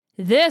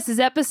This is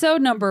episode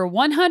number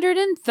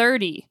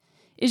 130.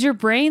 Is your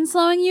brain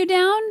slowing you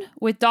down?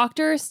 With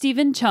Dr.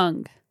 Stephen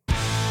Cheung.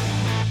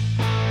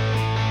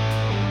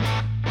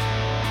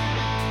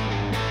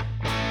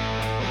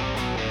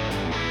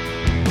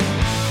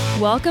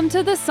 Welcome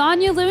to the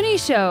Sonia Looney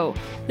Show.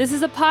 This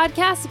is a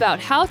podcast about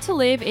how to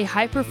live a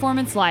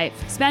high-performance life,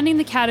 spanning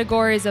the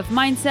categories of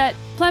mindset,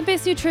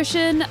 plant-based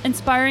nutrition,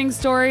 inspiring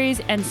stories,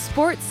 and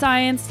sports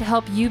science to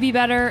help you be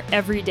better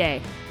every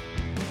day.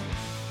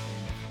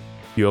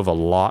 You have a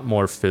lot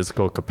more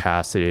physical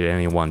capacity at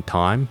any one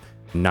time.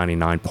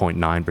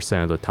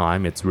 99.9% of the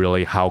time, it's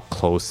really how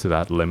close to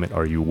that limit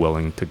are you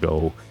willing to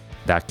go.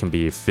 That can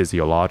be a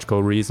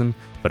physiological reason,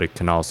 but it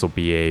can also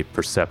be a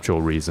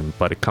perceptual reason.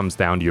 But it comes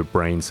down to your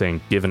brain saying,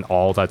 given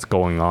all that's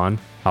going on,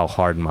 how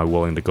hard am I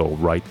willing to go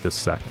right this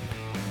second?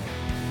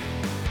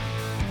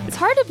 It's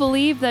hard to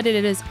believe that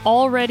it is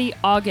already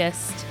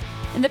August.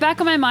 In the back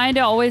of my mind,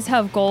 I always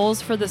have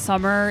goals for the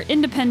summer,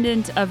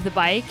 independent of the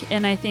bike.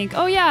 And I think,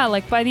 oh yeah,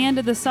 like by the end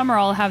of the summer,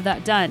 I'll have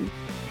that done.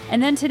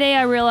 And then today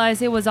I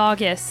realized it was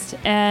August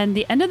and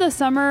the end of the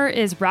summer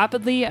is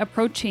rapidly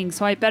approaching.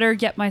 So I better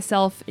get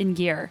myself in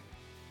gear.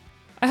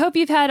 I hope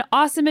you've had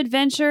awesome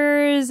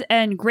adventures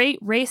and great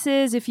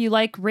races if you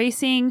like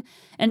racing,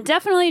 and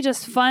definitely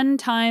just fun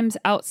times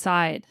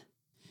outside.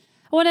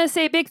 I want to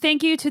say a big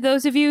thank you to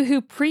those of you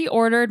who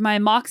pre-ordered my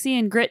Moxie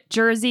and Grit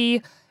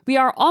jersey. We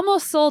are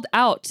almost sold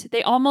out.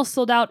 They almost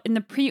sold out in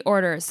the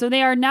pre-order. So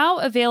they are now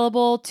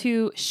available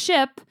to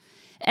ship,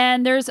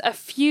 and there's a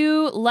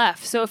few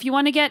left. So if you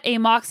want to get a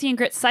Moxie and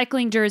Grit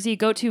cycling jersey,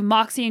 go to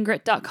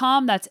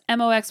moxieandgrit.com. That's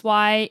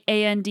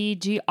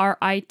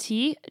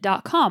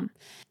moxyandgrit.com.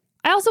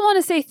 I also want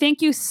to say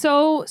thank you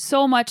so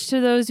much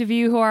to those of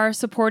you who are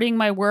supporting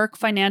my work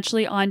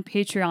financially on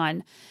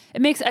Patreon.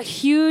 It makes a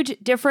huge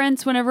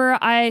difference whenever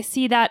I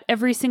see that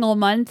every single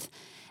month.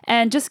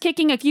 And just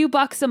kicking a few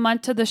bucks a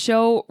month to the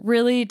show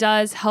really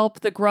does help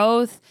the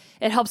growth.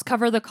 It helps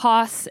cover the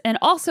costs and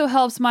also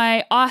helps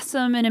my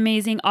awesome and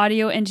amazing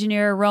audio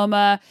engineer,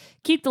 Roma,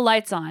 keep the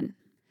lights on.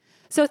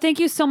 So thank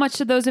you so much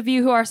to those of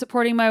you who are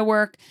supporting my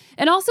work,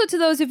 and also to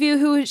those of you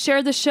who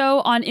share the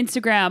show on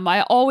Instagram.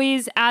 I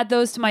always add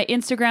those to my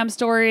Instagram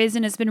stories,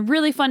 and it's been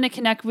really fun to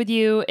connect with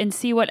you and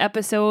see what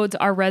episodes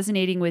are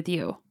resonating with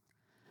you.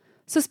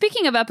 So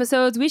speaking of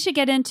episodes, we should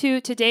get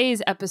into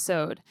today's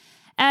episode.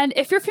 And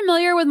if you're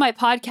familiar with my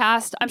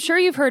podcast, I'm sure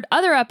you've heard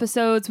other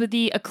episodes with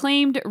the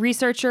acclaimed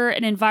researcher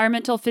and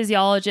environmental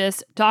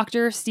physiologist,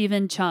 Dr.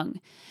 Stephen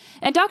Cheung.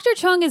 And Dr.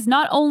 Cheung is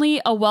not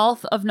only a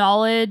wealth of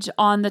knowledge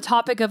on the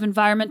topic of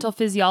environmental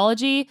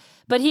physiology,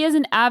 but he is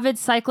an avid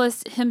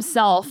cyclist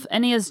himself,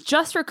 and he is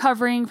just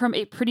recovering from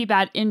a pretty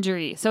bad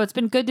injury. So it's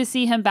been good to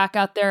see him back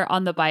out there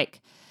on the bike.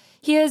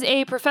 He is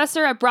a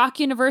professor at Brock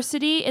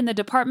University in the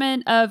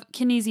Department of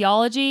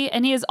Kinesiology,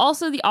 and he is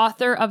also the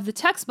author of the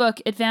textbook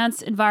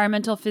Advanced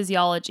Environmental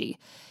Physiology.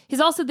 He's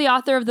also the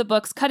author of the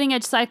books Cutting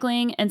Edge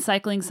Cycling and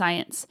Cycling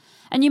Science.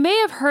 And you may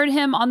have heard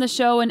him on the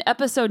show in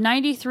episode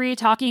 93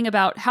 talking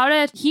about how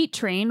to heat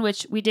train,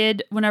 which we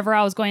did whenever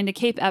I was going to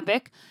Cape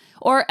Epic,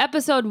 or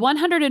episode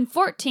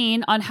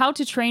 114 on how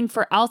to train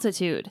for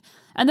altitude.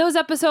 And those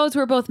episodes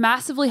were both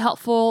massively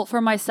helpful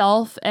for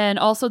myself and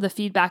also the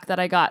feedback that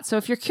I got. So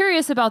if you're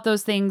curious about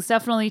those things,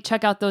 definitely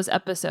check out those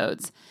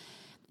episodes.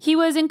 He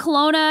was in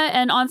Kelowna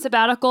and on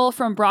sabbatical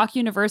from Brock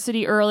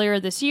University earlier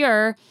this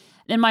year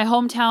in my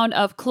hometown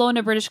of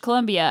Kelowna, British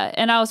Columbia.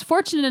 And I was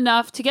fortunate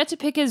enough to get to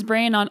pick his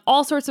brain on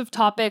all sorts of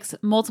topics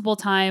multiple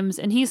times.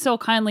 And he so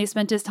kindly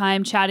spent his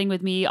time chatting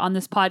with me on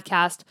this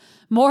podcast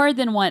more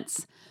than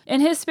once. In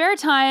his spare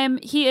time,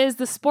 he is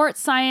the sports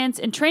science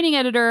and training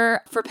editor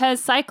for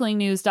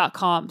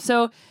PezCyclingNews.com.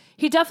 So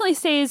he definitely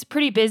stays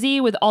pretty busy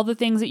with all the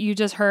things that you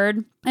just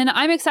heard. And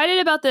I'm excited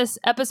about this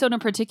episode in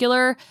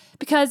particular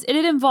because it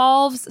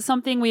involves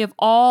something we have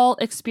all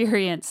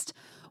experienced: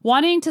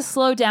 wanting to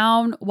slow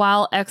down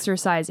while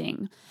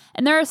exercising.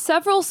 And there are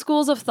several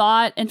schools of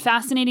thought and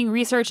fascinating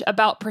research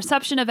about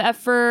perception of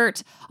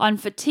effort, on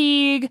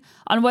fatigue,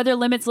 on whether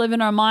limits live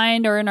in our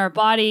mind or in our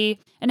body,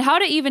 and how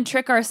to even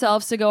trick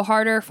ourselves to go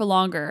harder for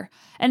longer.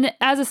 And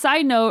as a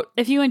side note,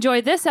 if you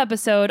enjoyed this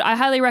episode, I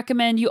highly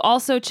recommend you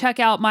also check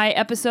out my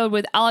episode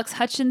with Alex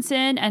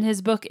Hutchinson and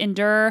his book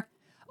Endure,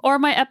 or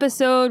my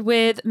episode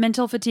with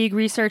mental fatigue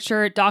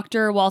researcher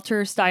Dr.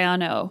 Walter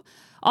Staiano.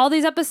 All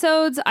these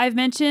episodes I've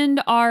mentioned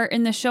are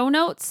in the show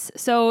notes,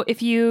 so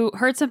if you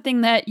heard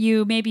something that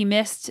you maybe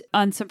missed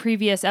on some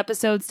previous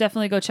episodes,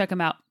 definitely go check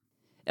them out.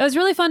 It was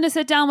really fun to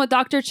sit down with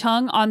Dr.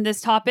 Cheung on this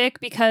topic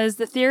because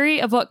the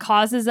theory of what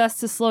causes us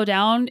to slow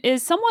down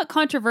is somewhat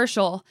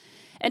controversial,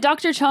 and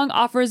Dr. Cheung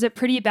offers a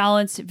pretty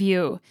balanced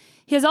view.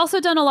 He has also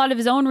done a lot of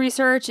his own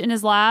research in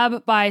his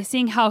lab by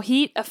seeing how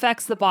heat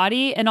affects the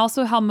body and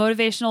also how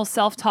motivational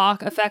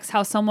self-talk affects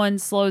how someone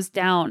slows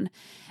down.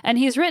 And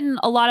he's written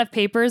a lot of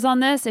papers on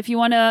this. If you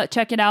want to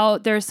check it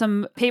out, there's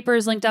some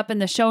papers linked up in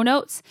the show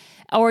notes,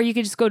 or you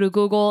can just go to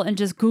Google and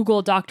just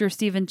Google Dr.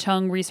 Stephen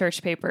Cheung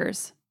research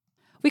papers.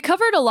 We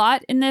covered a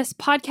lot in this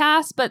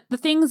podcast, but the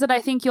things that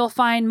I think you'll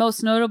find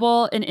most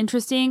notable and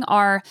interesting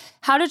are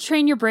how to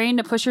train your brain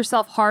to push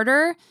yourself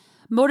harder,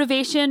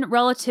 motivation,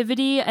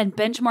 relativity, and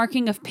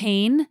benchmarking of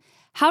pain,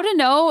 how to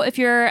know if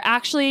you're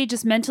actually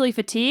just mentally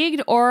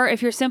fatigued or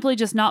if you're simply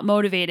just not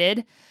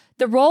motivated,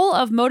 the role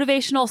of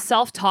motivational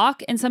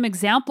self-talk and some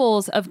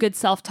examples of good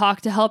self-talk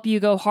to help you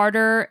go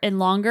harder and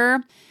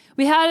longer.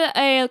 We had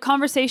a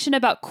conversation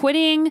about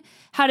quitting,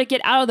 how to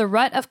get out of the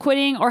rut of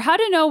quitting, or how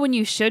to know when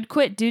you should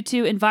quit due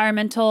to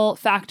environmental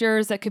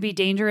factors that could be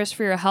dangerous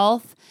for your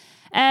health.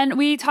 And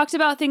we talked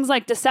about things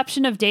like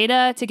deception of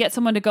data to get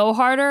someone to go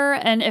harder,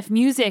 and if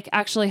music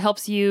actually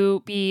helps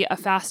you be a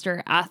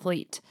faster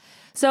athlete.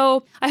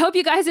 So I hope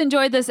you guys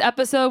enjoyed this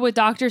episode with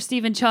Dr.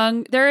 Stephen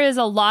Cheung. There is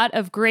a lot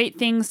of great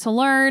things to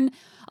learn,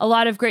 a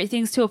lot of great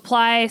things to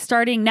apply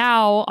starting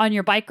now on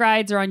your bike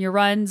rides or on your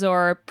runs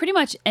or pretty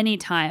much any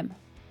time.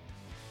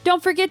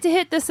 Don't forget to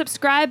hit the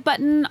subscribe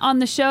button on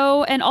the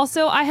show. And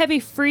also, I have a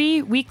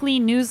free weekly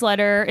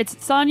newsletter. It's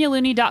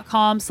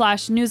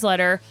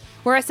sonyalooney.com/newsletter,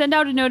 where I send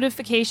out a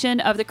notification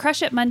of the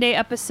Crush It Monday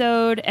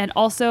episode and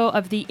also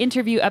of the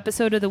interview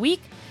episode of the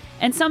week.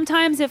 And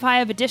sometimes if I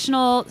have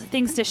additional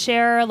things to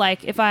share,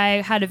 like if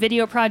I had a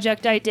video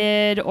project I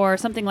did or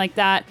something like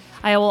that,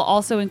 I will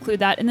also include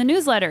that in the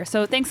newsletter.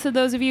 So thanks to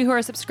those of you who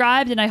are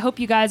subscribed, and I hope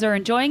you guys are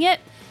enjoying it.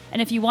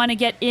 And if you want to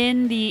get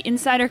in the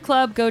Insider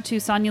Club, go to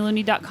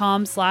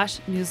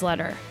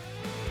sonyalooney.com/newsletter.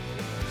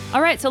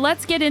 All right, so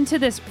let's get into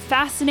this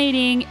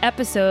fascinating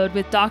episode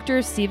with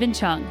Dr. Stephen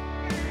Cheung.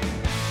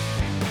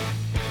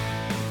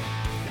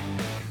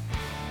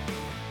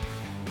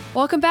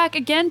 Welcome back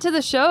again to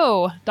the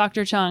show,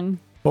 Dr. Cheung.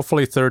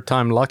 Hopefully third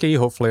time lucky.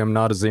 Hopefully I'm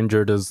not as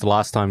injured as the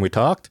last time we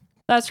talked.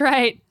 That's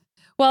right.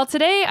 Well,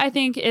 today I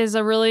think is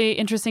a really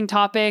interesting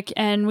topic,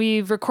 and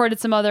we've recorded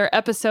some other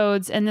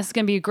episodes, and this is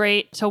going to be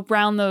great to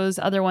round those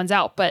other ones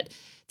out. But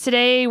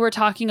today we're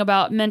talking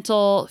about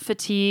mental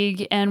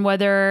fatigue and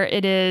whether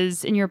it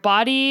is in your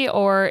body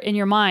or in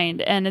your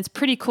mind. And it's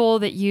pretty cool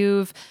that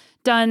you've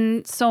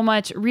done so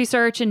much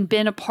research and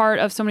been a part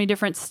of so many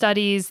different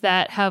studies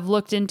that have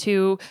looked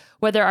into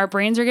whether our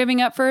brains are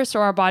giving up first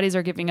or our bodies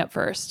are giving up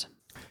first.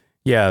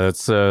 Yeah,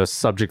 that's a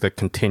subject that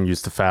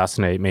continues to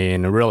fascinate me,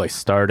 and it really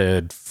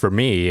started for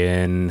me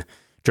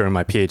during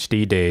my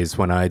PhD days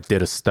when I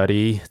did a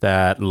study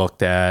that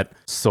looked at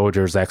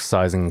soldiers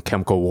exercising in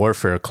chemical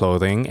warfare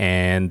clothing,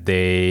 and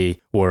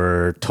they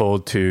were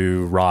told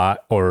to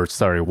walk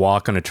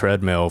on a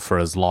treadmill for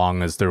as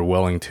long as they're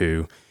willing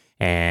to.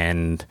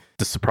 And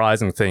the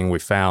surprising thing we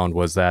found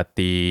was that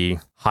the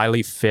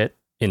highly fit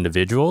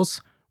individuals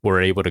were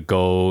able to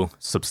go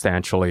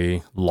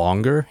substantially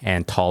longer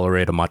and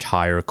tolerate a much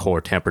higher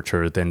core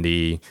temperature than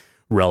the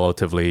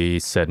relatively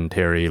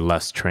sedentary,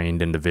 less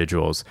trained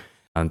individuals.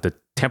 And the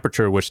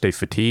temperature which they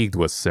fatigued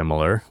was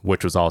similar,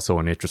 which was also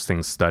an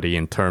interesting study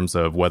in terms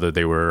of whether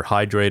they were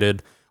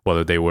hydrated,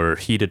 whether they were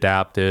heat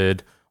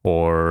adapted,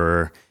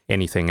 or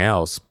anything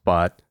else.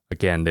 But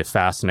again, the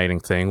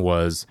fascinating thing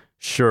was,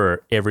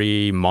 sure,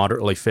 every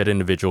moderately fit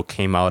individual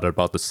came out at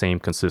about the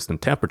same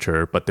consistent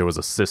temperature, but there was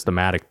a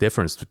systematic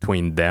difference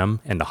between them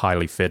and the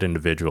highly fit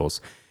individuals.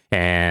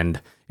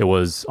 And it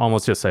was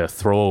almost just a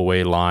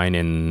throwaway line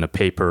in a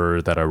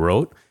paper that I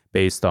wrote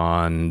based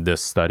on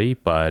this study,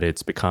 but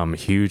it's become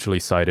hugely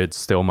cited,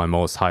 still my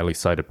most highly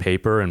cited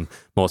paper. And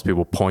most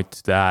people point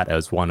to that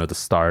as one of the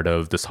start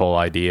of this whole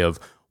idea of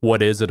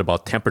what is it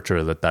about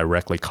temperature that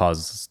directly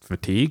causes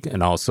fatigue,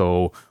 and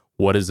also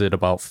what is it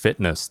about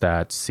fitness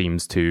that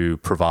seems to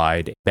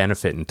provide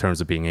benefit in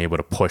terms of being able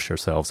to push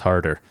ourselves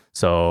harder?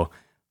 So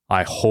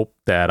I hope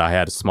that I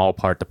had a small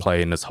part to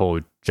play in this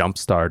whole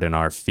jumpstart in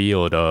our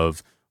field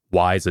of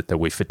why is it that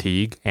we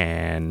fatigue,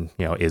 and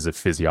is it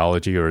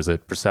physiology or is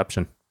it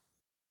perception?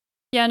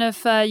 Yeah, and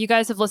if you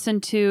guys have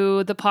listened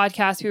to the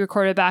podcast we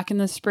recorded back in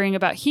the spring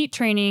about heat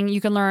training,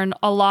 you can learn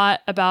a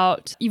lot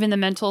about even the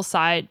mental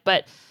side.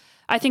 But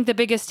I think the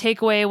biggest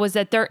takeaway was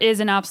that there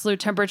is an absolute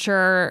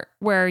temperature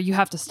where you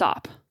have to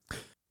stop.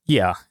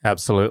 Yeah,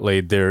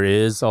 absolutely. There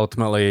is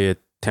ultimately a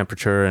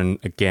temperature. And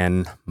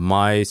again,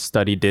 my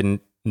study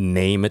didn't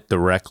name it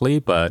directly,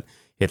 but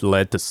it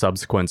led to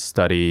subsequent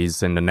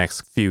studies in the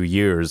next few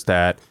years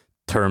that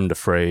termed the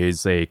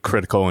phrase a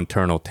critical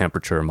internal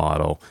temperature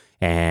model.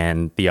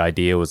 And the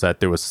idea was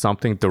that there was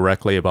something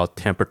directly about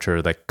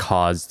temperature that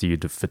caused you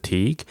to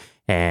fatigue,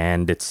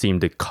 and it seemed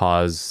to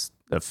cause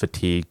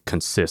fatigue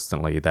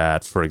consistently.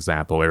 That, for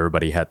example,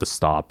 everybody had to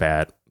stop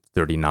at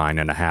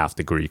 39.5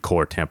 degree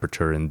core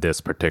temperature in this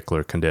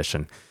particular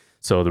condition.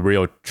 So the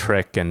real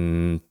trick,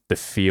 and the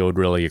field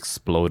really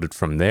exploded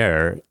from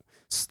there,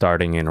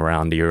 starting in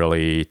around the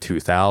early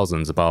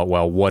 2000s, about,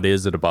 well, what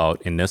is it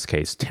about, in this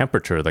case,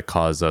 temperature that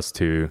causes us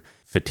to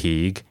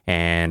fatigue?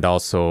 And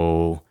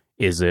also,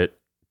 is it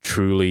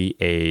truly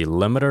a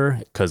limiter?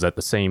 Because at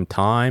the same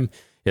time,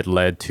 it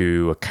led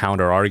to a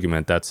counter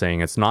argument that's saying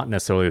it's not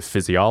necessarily the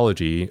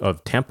physiology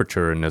of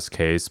temperature in this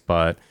case,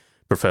 but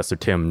Professor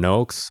Tim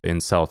Noakes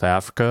in South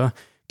Africa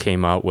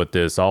came out with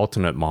this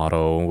alternate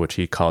model, which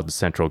he called the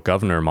central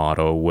governor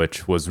model,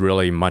 which was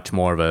really much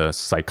more of a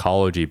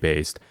psychology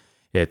based.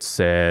 It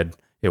said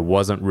it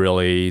wasn't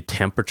really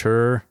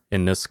temperature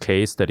in this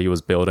case that he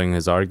was building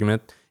his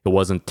argument. It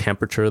wasn't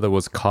temperature that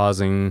was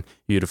causing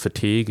you to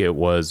fatigue. It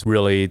was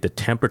really the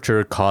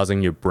temperature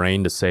causing your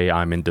brain to say,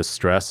 I'm in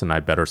distress and I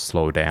better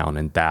slow down.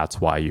 And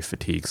that's why you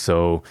fatigue.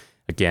 So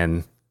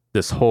again,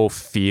 this whole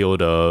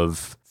field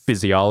of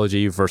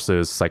physiology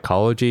versus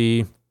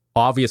psychology,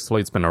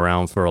 obviously it's been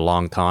around for a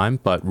long time,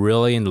 but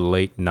really in the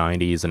late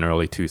 90s and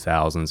early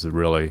 2000s, it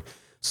really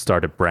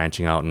started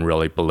branching out and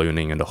really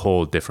ballooning into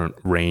whole different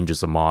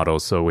ranges of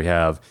models. So we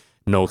have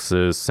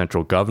Noakes'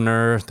 central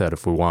governor that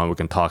if we want, we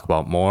can talk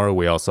about more.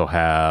 We also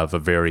have a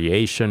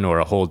variation or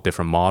a whole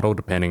different model,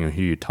 depending on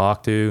who you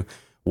talk to,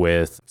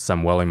 with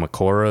Samuele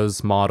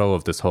Macora's model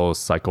of this whole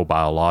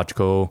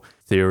psychobiological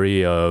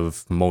theory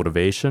of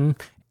motivation.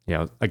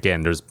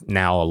 Again, there's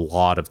now a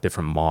lot of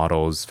different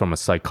models from a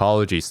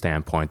psychology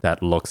standpoint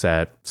that looks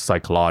at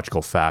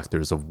psychological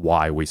factors of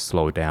why we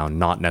slow down,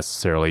 not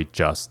necessarily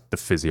just the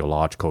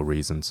physiological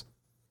reasons.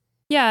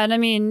 Yeah, and I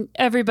mean,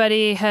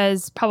 everybody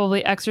has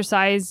probably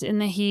exercised in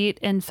the heat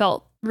and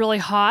felt really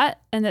hot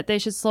and that they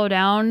should slow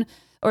down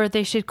or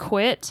they should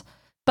quit.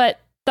 But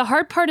the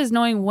hard part is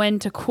knowing when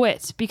to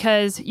quit,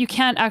 because you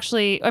can't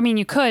actually, I mean,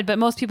 you could, but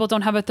most people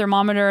don't have a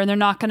thermometer and they're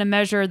not going to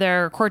measure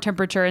their core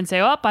temperature and say,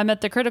 oh, I'm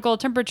at the critical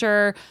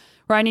temperature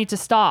where I need to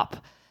stop.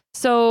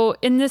 So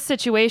in this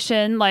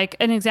situation, like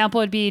an example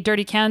would be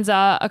Dirty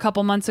Kansas a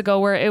couple months ago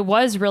where it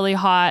was really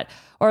hot.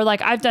 Or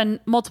like I've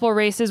done multiple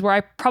races where I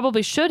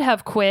probably should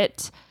have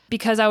quit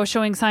because I was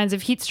showing signs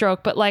of heat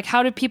stroke. But like,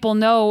 how do people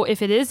know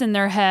if it is in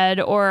their head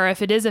or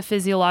if it is a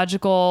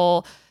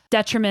physiological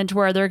detriment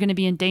where they're going to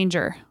be in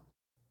danger?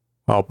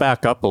 I'll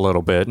back up a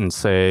little bit and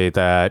say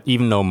that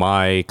even though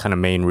my kind of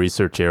main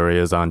research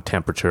area is on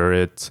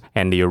temperature,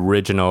 and the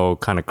original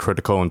kind of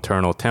critical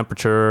internal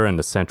temperature and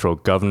the central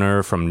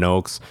governor from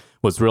Noakes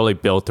was really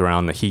built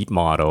around the heat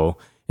model,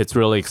 it's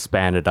really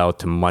expanded out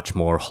to much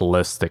more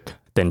holistic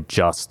than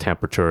just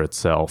temperature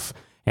itself.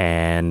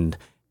 And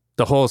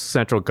the whole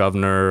central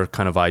governor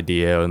kind of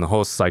idea and the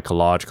whole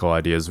psychological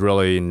idea is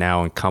really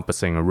now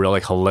encompassing a really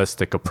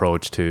holistic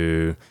approach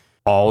to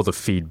all the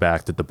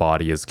feedback that the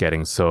body is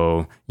getting.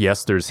 So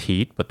yes, there's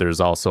heat, but there's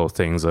also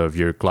things of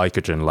your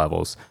glycogen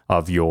levels,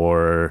 of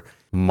your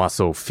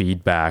muscle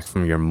feedback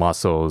from your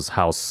muscles,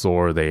 how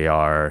sore they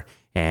are,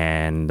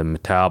 and the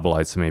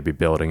metabolites may be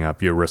building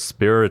up, your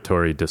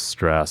respiratory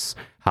distress,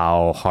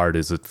 how hard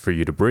is it for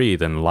you to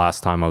breathe? And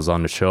last time I was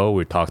on the show,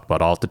 we talked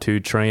about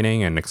altitude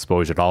training and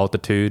exposure to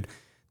altitude.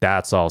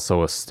 That's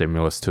also a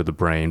stimulus to the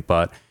brain.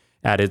 But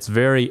at its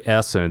very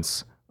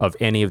essence of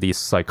any of these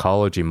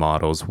psychology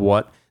models,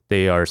 what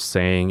they are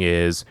saying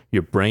is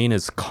your brain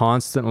is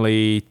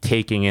constantly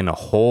taking in a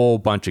whole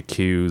bunch of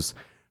cues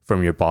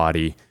from your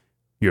body,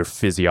 your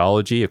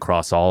physiology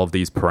across all of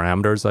these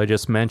parameters I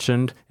just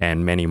mentioned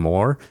and many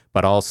more,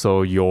 but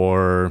also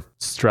your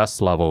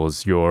stress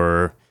levels,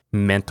 your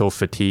mental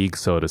fatigue,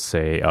 so to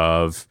say,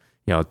 of,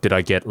 did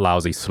I get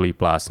lousy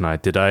sleep last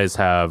night? Did I just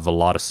have a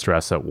lot of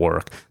stress at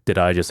work? Did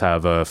I just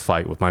have a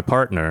fight with my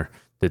partner?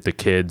 Did the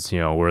kids,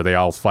 were they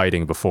all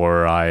fighting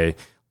before I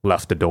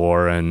left the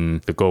door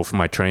and to go for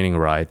my training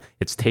ride?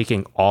 It's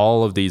taking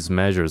all of these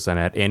measures, and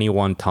at any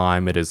one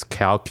time it is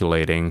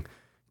calculating,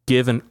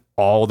 given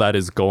all that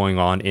is going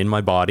on in my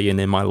body and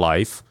in my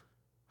life,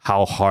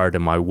 how hard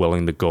am I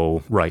willing to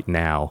go right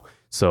now?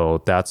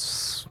 So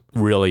that's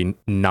really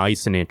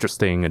nice and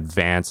interesting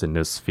advance in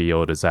this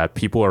field, is that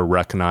people are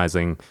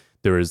recognizing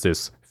there is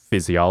this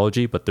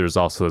physiology, but there's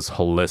also this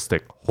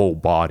holistic whole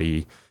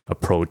body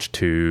approach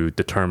to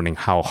determining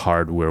how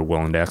hard we're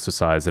willing to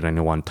exercise at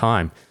any one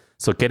time.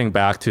 So getting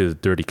back to the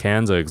Dirty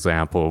Kansas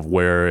example of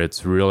where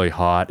it's really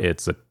hot,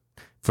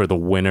 for the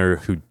winner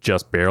who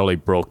just barely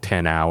broke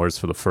 10 hours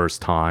for the first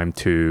time,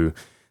 to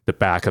the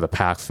back of the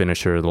pack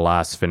finisher, the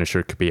last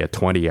finisher could be at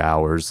 20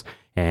 hours.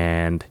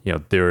 And,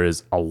 there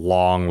is a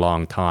long,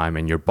 long time,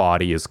 and your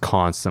body is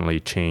constantly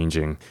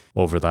changing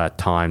over that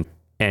time.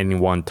 Any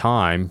one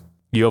time,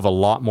 you have a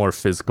lot more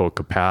physical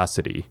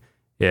capacity.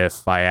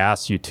 If I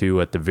ask you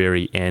to, at the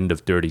very end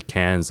of Dirty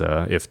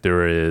Kansas, if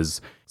there is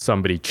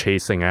somebody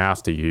chasing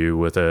after you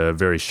with a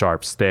very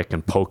sharp stick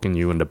and poking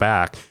you in the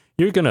back,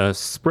 you're going to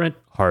sprint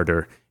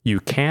harder.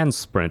 You can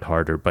sprint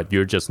harder, but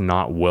you're just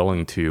not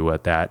willing to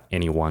at that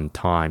any one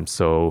time.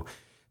 So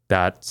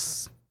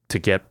that's to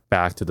get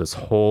back to this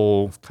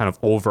whole kind of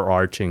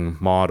overarching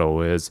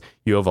model, is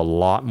you have a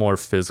lot more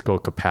physical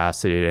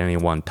capacity at any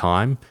one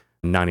time.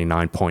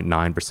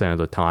 99.9% of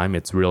the time,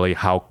 it's really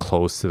how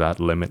close to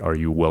that limit are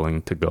you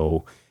willing to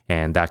go.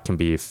 And that can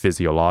be a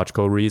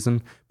physiological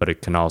reason, but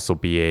it can also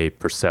be a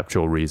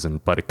perceptual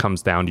reason. But it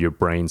comes down to your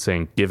brain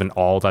saying, given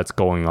all that's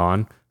going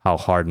on, how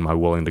hard am I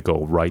willing to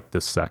go right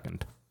this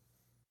second?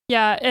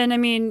 Yeah. And I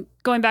mean,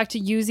 going back to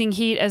using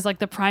heat as like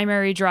the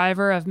primary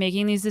driver of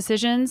making these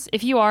decisions,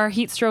 if you are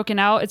heat stroking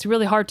out, it's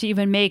really hard to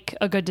even make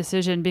a good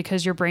decision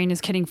because your brain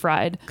is getting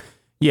fried.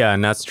 Yeah,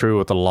 and that's true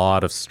with a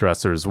lot of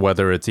stressors,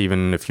 whether it's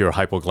even if you're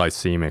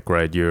hypoglycemic,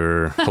 right?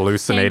 You're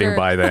hallucinating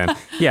by then.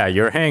 Yeah,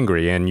 you're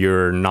hangry and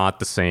you're not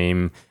the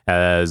same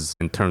as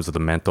in terms of the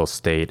mental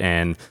state.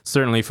 And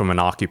certainly from an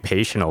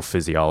occupational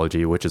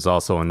physiology, which is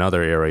also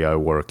another area I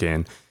work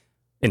in,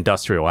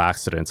 industrial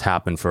accidents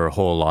happen for a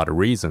whole lot of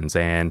reasons.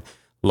 And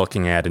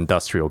looking at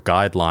industrial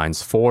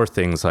guidelines for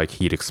things like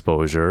heat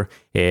exposure,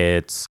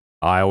 I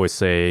always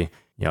say,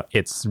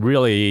 it's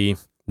really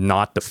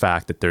not the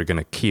fact that they're going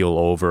to keel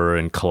over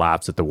and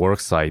collapse at the work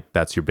site.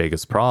 That's your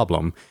biggest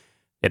problem.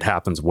 It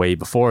happens way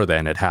before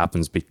then. It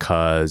happens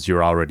because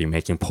you're already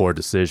making poor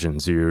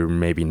decisions. You're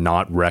maybe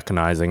not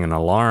recognizing an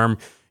alarm.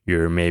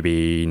 You're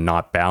maybe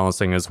not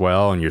balancing as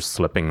well and you're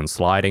slipping and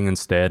sliding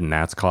instead, and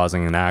that's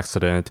causing an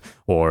accident.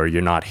 Or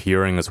you're not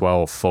hearing as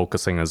well, or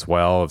focusing as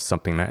well of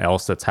something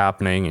else that's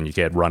happening, and you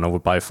get run over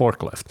by a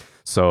forklift.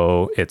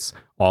 So it's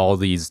all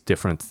these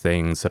different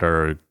things that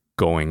are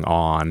going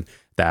on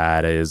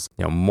that is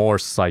more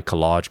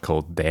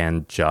psychological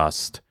than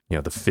just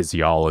the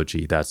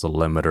physiology that's a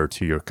limiter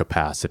to your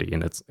capacity.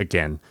 And it's,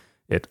 again,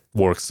 it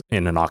works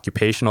in an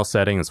occupational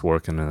setting, it's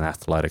working in an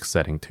athletic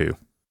setting too.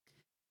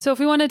 So if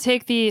we want to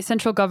take the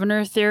central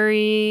governor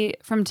theory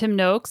from Tim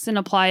Noakes and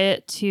apply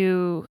it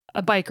to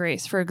a bike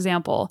race, for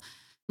example,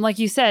 like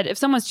you said, if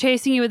someone's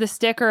chasing you with a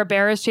stick or a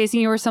bear is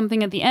chasing you or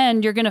something at the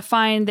end, you're going to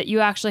find that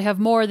you actually have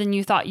more than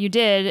you thought you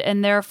did.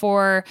 And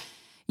therefore,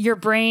 your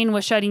brain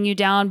was shutting you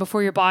down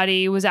before your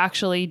body was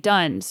actually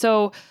done.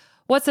 So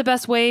what's the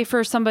best way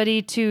for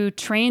somebody to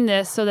train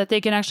this so that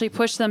they can actually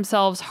push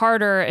themselves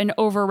harder and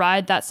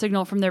override that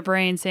signal from their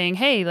brain saying,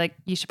 hey, like,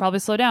 you should probably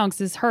slow down because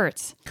this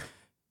hurts?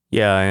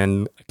 Yeah,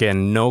 and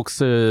again,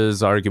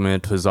 Noakes's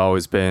argument has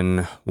always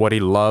been what he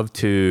loved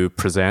to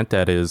present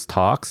at his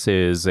talks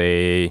is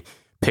a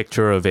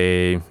picture of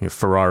a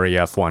Ferrari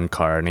F1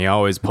 car. And he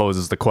always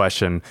poses the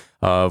question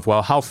of,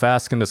 well, how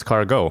fast can this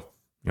car go?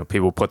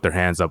 People put their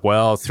hands up,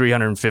 well,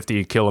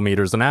 350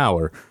 kilometers an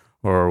hour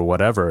or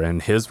whatever.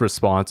 And his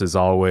response is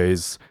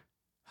always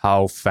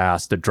how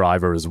fast the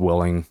driver is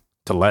willing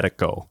to let it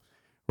go,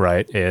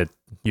 right?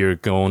 You're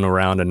going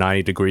around a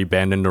 90-degree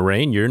bend in the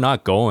rain. You're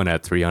not going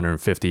at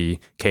 350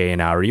 k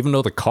an hour, even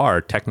though the car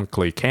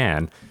technically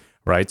can,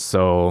 right?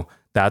 So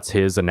that's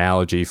his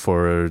analogy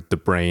for the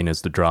brain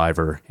as the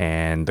driver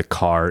and the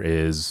car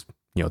is,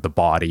 the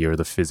body or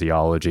the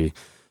physiology.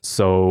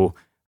 So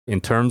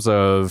in terms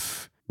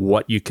of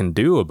what you can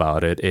do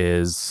about it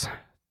is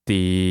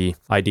the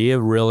idea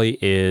really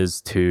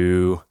is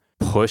to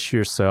push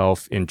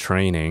yourself in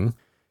training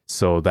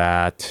so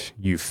that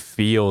you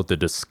feel the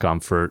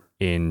discomfort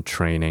in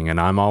training. And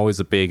I'm always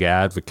a big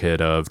advocate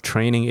of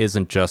training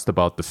isn't just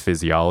about the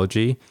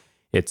physiology.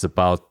 It's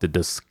about the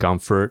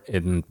discomfort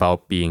and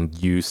about being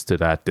used to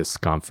that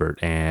discomfort.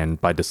 And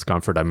by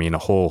discomfort, I mean a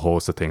whole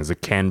host of things.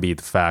 It can be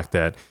the fact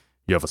that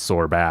you have a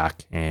sore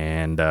back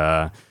and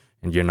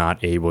you're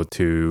not able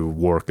to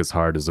work as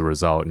hard as a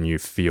result and you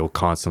feel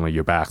constantly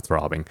your back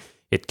throbbing.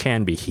 It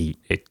can be heat.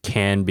 It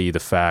can be the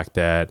fact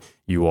that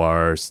you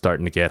are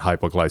starting to get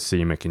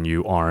hypoglycemic and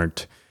you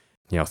aren't,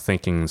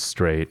 thinking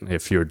straight.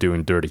 If you're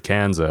doing Dirty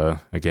Kanza,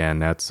 again,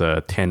 that's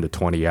a 10 to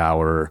 20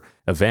 hour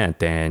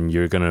event and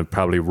you're going to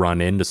probably run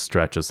into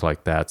stretches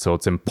like that. So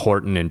it's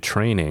important in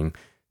training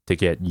to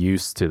get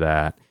used to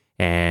that.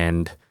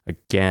 And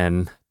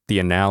again, the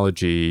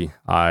analogy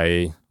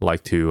I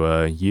like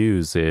to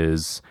use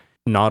is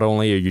not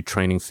only are you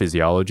training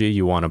physiology,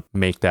 you want to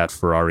make that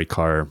Ferrari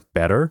car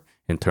better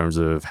in terms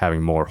of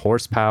having more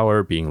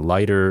horsepower, being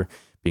lighter,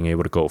 being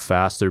able to go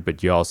faster,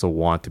 but you also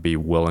want to be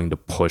willing to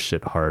push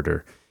it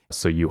harder.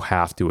 So you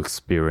have to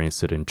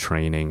experience it in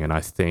training. And I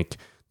think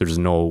there's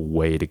no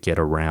way to get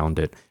around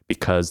it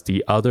because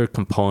the other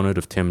component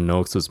of Tim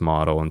Noakes's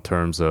model in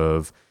terms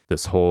of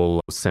this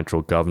whole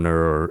central governor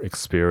or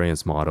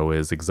experience model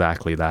is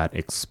exactly that,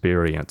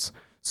 experience.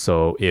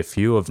 So if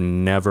you have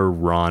never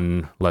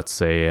run, let's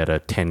say at a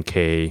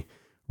 10K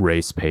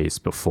race pace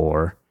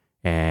before,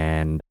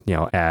 and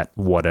at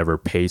whatever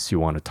pace you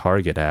want to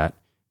target at,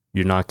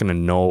 you're not going to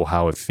know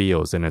how it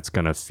feels and it's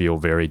going to feel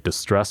very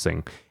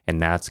distressing.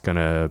 And that's going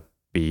to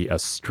be a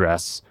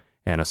stress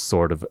and a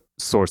sort of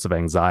source of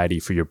anxiety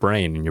for your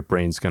brain, and your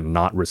brain's going to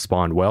not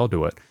respond well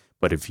to it.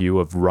 But if you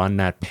have run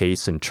that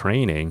pace in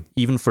training,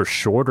 even for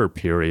shorter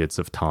periods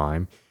of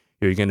time,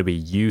 you're going to be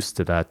used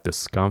to that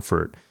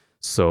discomfort.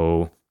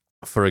 So,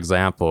 for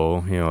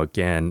example,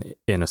 again,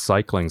 in a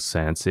cycling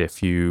sense,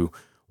 if you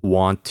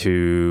want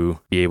to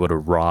be able to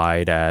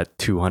ride at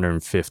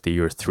 250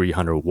 or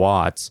 300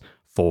 watts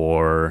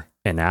for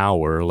an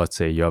hour, let's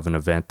say you have an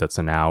event that's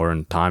an hour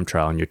in time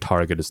trial and your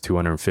target is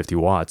 250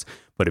 watts,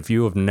 but if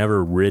you have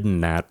never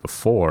ridden that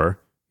before,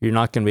 you're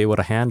not going to be able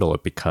to handle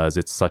it because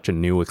it's such a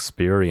new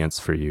experience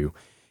for you.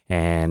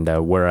 And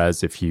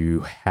whereas if you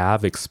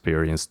have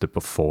experienced it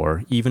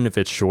before, even if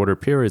it's shorter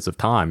periods of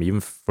time, even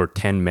for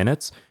 10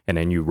 minutes, and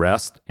then you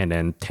rest, and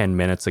then 10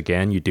 minutes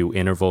again, you do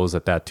intervals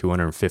at that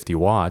 250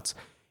 watts,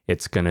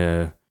 it's going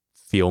to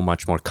feel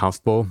much more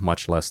comfortable,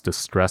 much less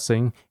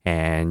distressing,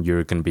 and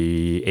you're going to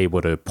be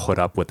able to put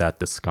up with that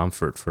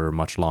discomfort for a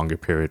much longer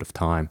period of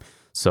time.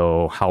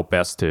 So how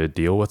best to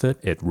deal with it?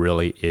 It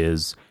really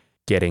is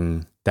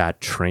getting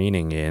that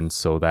training in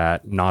so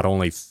that not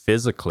only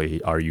physically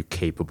are you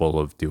capable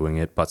of doing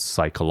it, but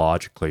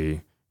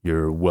psychologically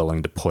you're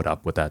willing to put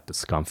up with that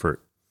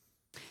discomfort.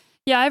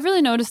 Yeah, I've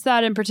really noticed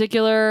that in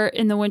particular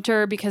in the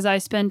winter because I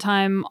spend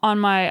time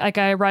on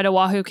I ride a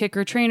Wahoo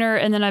Kicker trainer,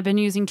 and then I've been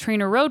using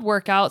Trainer Road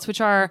workouts,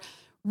 which are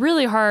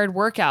really hard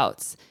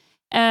workouts.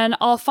 And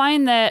I'll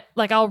find that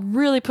I'll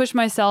really push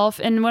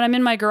myself. And when I'm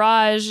in my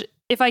garage,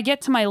 if I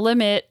get to my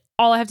limit,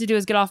 all I have to do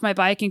is get off my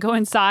bike and go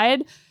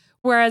inside.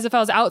 Whereas if I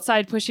was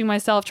outside pushing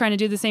myself, trying to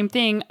do the same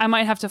thing, I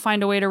might have to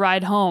find a way to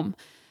ride home.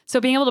 So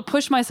being able to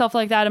push myself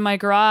like that in my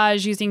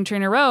garage using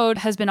Trainer Road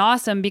has been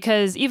awesome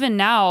because even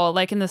now,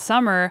 like in the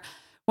summer,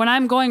 when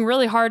I'm going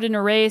really hard in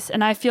a race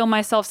and I feel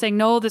myself saying,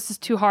 no, this is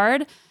too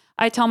hard,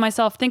 I tell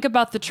myself, think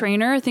about the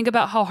trainer, think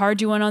about how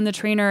hard you went on the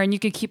trainer and you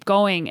could keep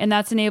going. And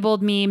that's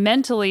enabled me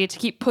mentally to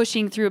keep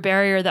pushing through a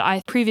barrier that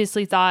I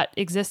previously thought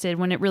existed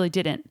when it really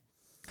didn't.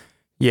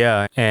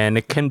 Yeah, and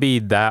it can be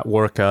that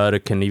workout.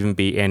 It can even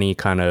be any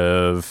kind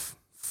of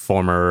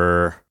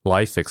former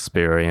life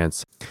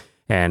experience.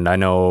 And I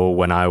know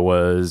when I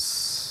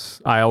always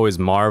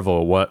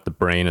marvel what the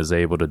brain is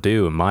able to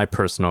do. And my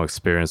personal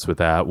experience with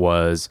that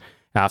was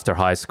after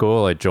high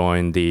school, I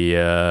joined the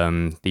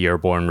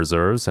Airborne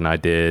Reserves and I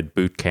did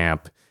boot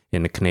camp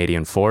in the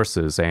Canadian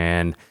Forces.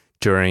 And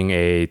during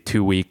a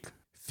 2-week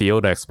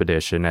field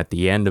expedition, at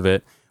the end of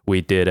it, we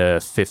did a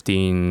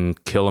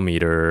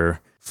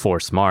 15-kilometer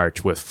forced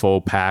march with full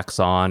packs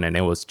on, and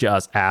it was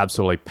just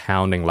absolutely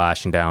pounding,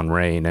 lashing down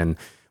rain. And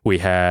we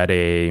had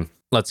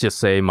let's just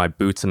say my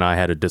boots and I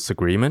had a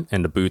disagreement,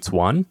 and the boots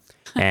won.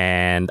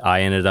 And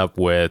I ended up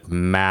with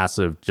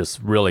massive,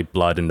 just really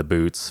blood in the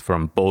boots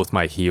from both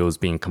my heels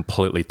being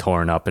completely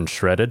torn up and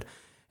shredded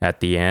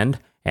at the end.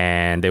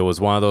 And it was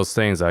one of those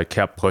things I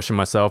kept pushing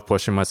myself.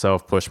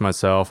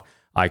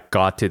 I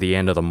got to the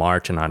end of the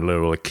march and I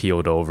literally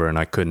keeled over and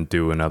I couldn't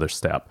do another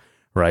step.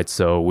 Right.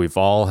 So we've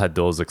all had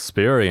those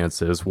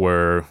experiences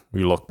where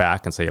we look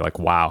back and say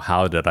wow,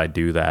 how did I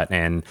do that?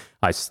 And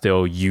I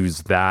still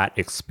use that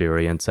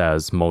experience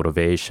as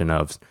motivation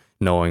of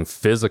knowing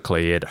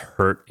physically it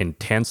hurt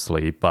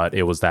intensely, but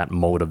it was that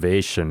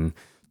motivation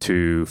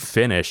to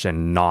finish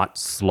and not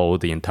slow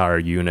the entire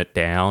unit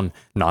down,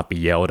 not be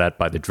yelled at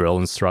by the drill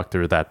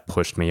instructor that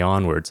pushed me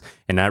onwards.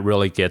 And that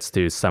really gets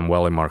to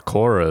Samuele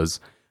Marcora's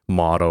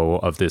motto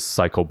of this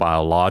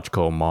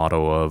psychobiological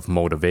motto of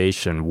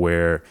motivation,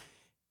 where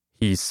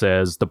he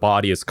says the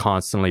body is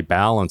constantly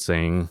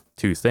balancing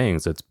two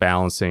things. It's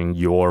balancing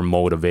your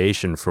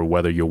motivation for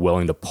whether you're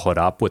willing to put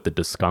up with the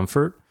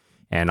discomfort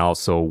and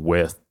also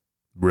with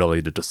really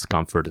the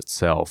discomfort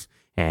itself.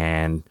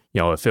 And,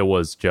 if it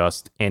was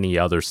just any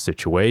other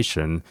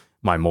situation,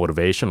 my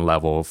motivation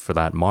level for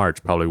that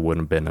march probably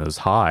wouldn't have been as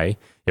high.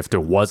 If there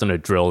wasn't a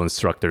drill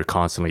instructor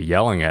constantly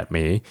yelling at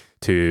me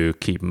to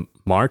keep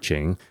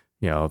marching,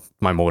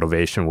 my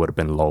motivation would have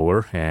been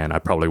lower and I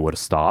probably would have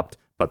stopped.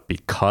 But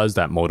because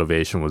that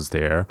motivation was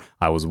there,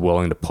 I was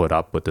willing to put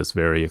up with this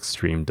very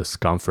extreme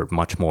discomfort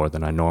much more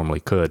than I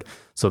normally could.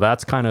 So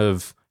that's kind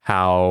of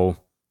how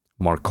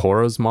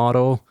Marcora's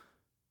motto,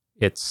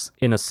 it's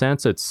in a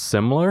sense, it's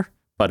similar,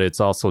 but it's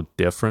also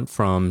different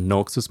from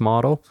Noakes's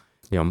model.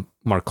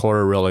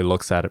 Marcora really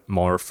looks at it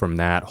more from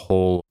that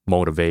whole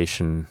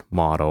motivation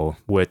model,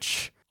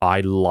 which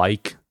I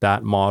like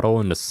that model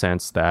in the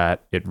sense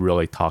that it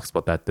really talks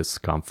about that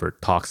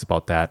discomfort, talks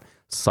about that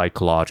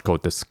psychological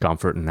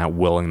discomfort and that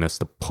willingness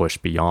to push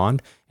beyond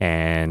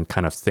and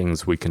kind of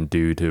things we can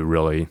do to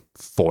really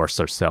force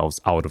ourselves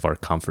out of our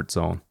comfort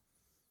zone.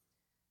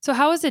 So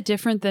how is it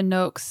different than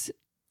Noakes?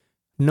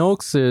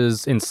 Noakes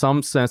is, in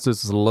some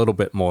senses, a little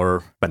bit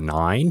more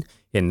benign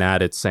in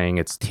that it's saying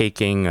it's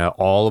taking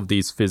all of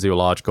these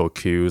physiological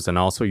cues and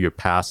also your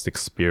past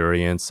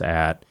experience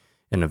at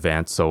an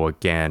event. So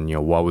again,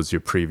 what was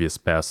your previous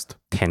best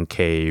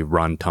 10K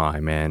run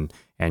time, and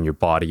your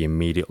body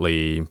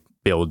immediately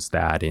builds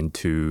that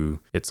into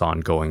its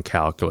ongoing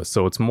calculus.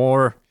 So it's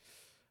more,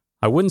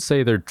 I wouldn't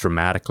say they're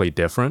dramatically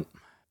different.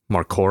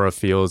 Marcora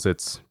feels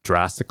it's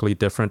drastically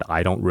different.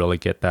 I don't really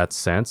get that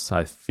sense.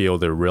 I feel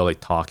they're really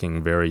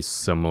talking very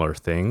similar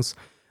things.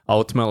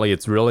 Ultimately,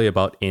 it's really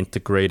about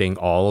integrating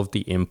all of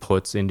the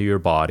inputs into your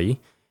body.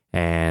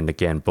 And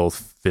again,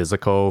 both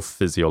physical,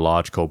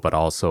 physiological, but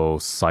also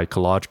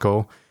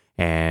psychological.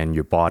 And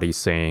your body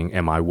saying,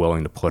 am I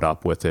willing to put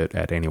up with it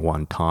at any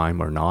one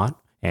time or not?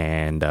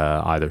 And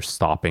either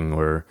stopping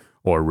or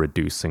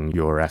reducing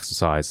your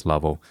exercise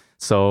level.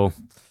 So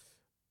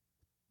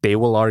they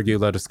will argue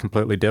that it's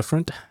completely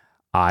different.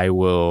 I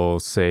will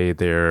say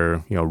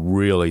they're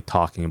really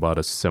talking about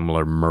a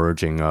similar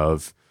merging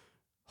of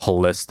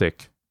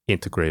holistic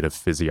integrative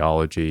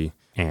physiology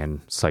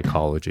and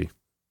psychology.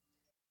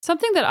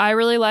 Something that I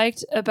really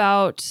liked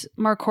about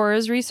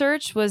Marcora's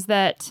research was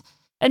that,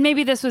 and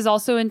maybe this was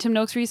also in Tim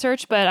Noakes'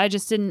 research, but I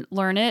just didn't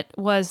learn it,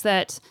 was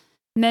that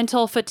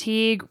mental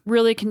fatigue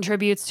really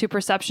contributes to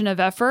perception of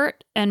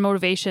effort and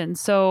motivation.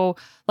 So,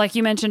 like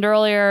you mentioned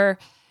earlier,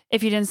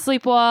 if you didn't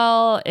sleep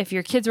well, if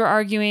your kids were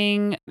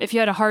arguing, if you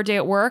had a hard day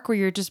at work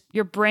where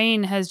your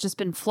brain has just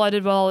been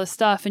flooded with all this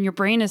stuff and your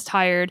brain is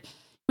tired,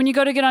 when you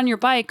go to get on your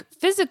bike,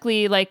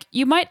 physically, like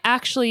you might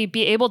actually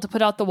be able to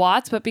put out the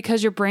watts, but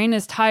because your brain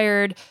is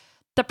tired,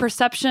 the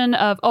perception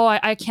of, oh,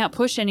 I can't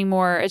push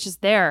anymore, it's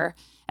just there.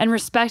 And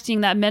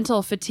respecting that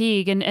mental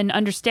fatigue and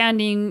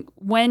understanding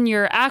when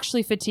you're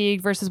actually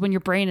fatigued versus when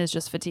your brain is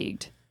just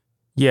fatigued.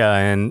 Yeah,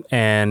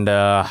 and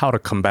how to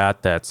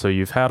combat that. So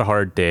you've had a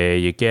hard day,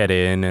 you get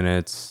in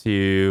and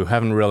you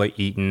haven't really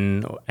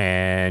eaten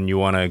and you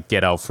want to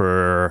get out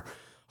for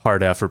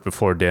hard effort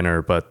before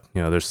dinner, but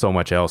there's so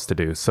much else to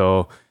do.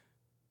 So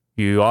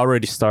you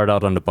already start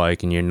out on the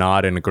bike and you're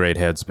not in a great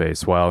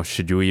headspace. Well,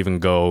 should you even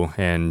go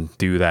and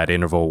do that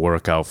interval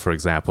workout, for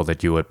example,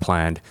 that you had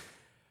planned?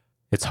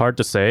 It's hard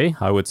to say.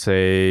 I would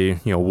say,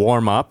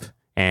 warm up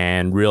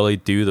and really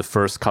do the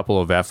first couple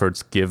of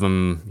efforts, give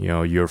them,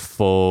 your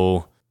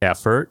full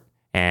effort.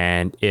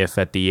 And if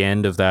at the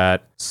end of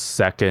that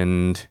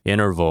second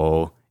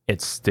interval,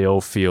 it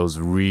still feels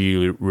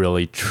really,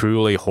 really,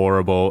 truly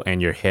horrible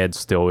and your head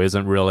still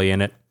isn't really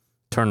in it,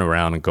 turn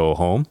around and go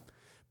home.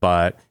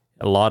 But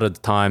a lot of the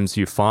times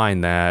you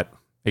find that,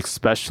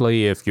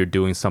 especially if you're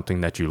doing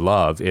something that you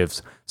love,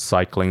 if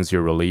cycling's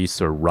your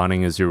release or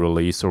running is your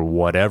release or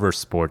whatever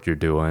sport you're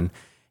doing,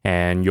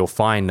 and you'll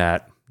find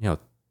that,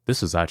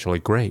 this is actually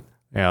great.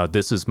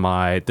 This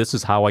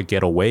is how I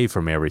get away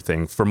from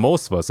everything. For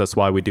most of us, that's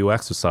why we do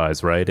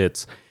exercise, right?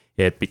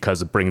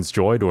 Because it brings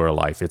joy to our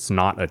life. It's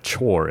not a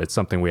chore. It's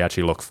something we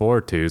actually look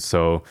forward to.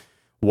 So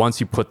once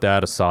you put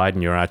that aside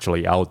and you're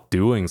actually out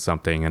doing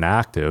something and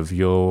active,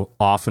 you'll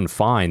often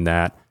find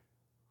that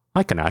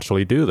I can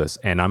actually do this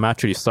and I'm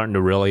actually starting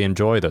to really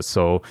enjoy this.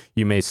 So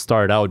you may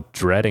start out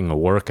dreading a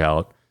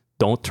workout.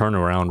 Don't turn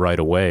around right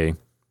away.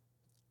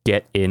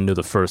 Get into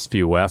the first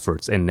few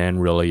efforts and then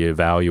really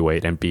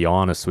evaluate and be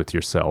honest with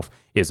yourself.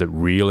 Is it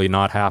really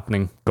not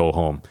happening? Go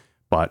home.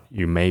 But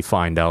you may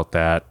find out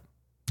that,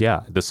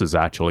 yeah, this is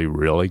actually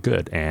really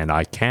good and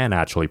I can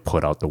actually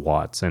put out the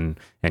watts and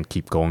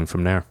keep going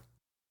from there.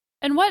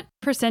 And what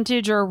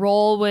percentage or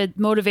role would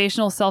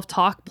motivational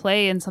self-talk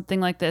play in something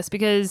like this?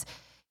 Because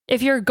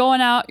if you're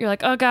going out, you're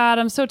like, oh God,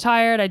 I'm so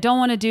tired. I don't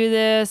want to do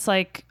this.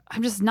 Like,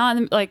 I'm just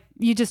not, like,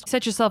 you just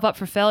set yourself up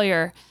for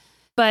failure.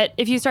 But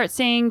if you start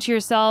saying to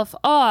yourself,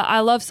 oh, I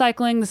love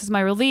cycling, this is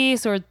my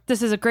release, or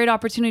this is a great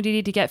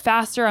opportunity to get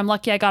faster. I'm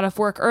lucky I got off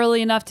work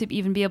early enough to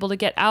even be able to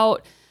get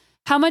out.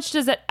 How much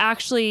does it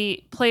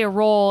actually play a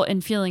role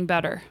in feeling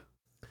better?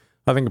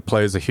 I think it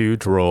plays a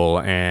huge role.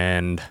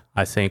 And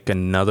I think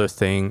another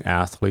thing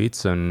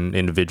athletes and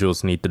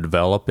individuals need to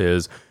develop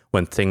is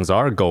when things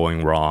are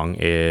going wrong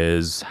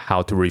is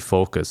how to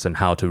refocus and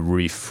how to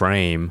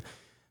reframe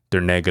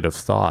their negative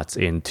thoughts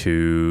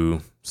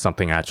into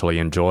something actually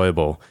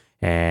enjoyable.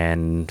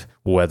 And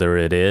whether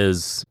it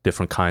is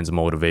different kinds of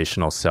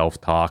motivational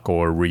self-talk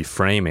or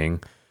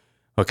reframing,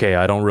 okay,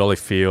 I don't really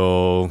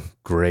feel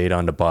great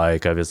on the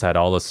bike. I've just had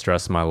all the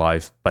stress in my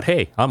life, but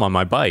hey, I'm on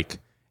my bike.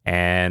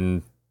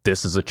 And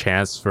this is a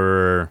chance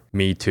for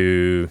me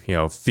to,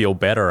 feel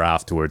better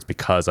afterwards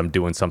because I'm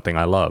doing something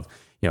I love.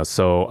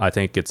 So I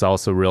think it's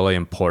also really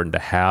important to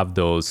have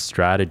those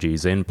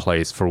strategies in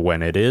place for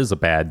when it is a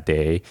bad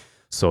day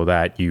so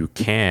that you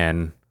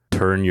can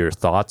turn your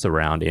thoughts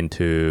around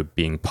into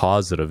being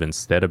positive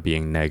instead of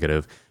being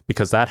negative,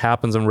 because that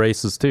happens in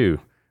races too,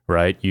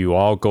 right? You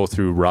all go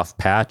through rough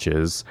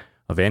patches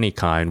of any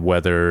kind,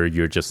 whether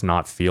you're just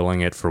not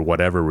feeling it for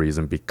whatever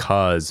reason,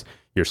 because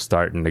you're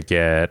starting to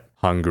get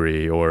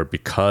hungry or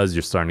because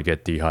you're starting to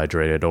get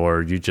dehydrated,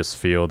 or you just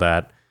feel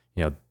that,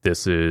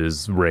 this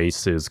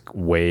race is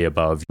way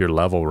above your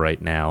level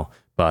right now.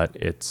 But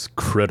it's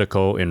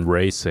critical in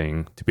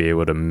racing to be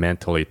able to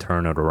mentally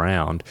turn it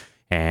around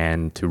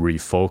and to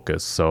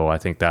refocus. So I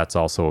think that's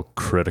also a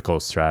critical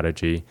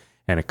strategy,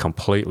 and it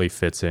completely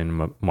fits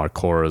in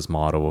Marcora's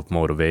model of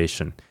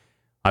motivation.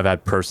 I've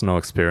had personal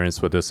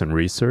experience with this in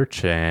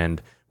research,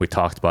 and we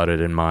talked about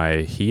it in my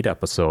heat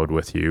episode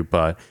with you,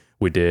 but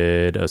we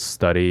did a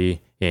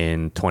study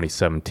in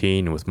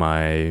 2017 with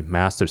my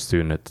master's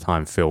student at the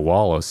time, Phil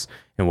Wallace,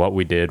 and what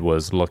we did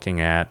was looking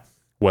at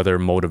whether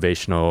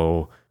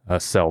motivational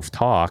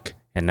self-talk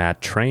and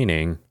that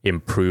training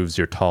improves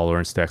your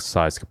tolerance to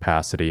exercise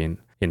capacity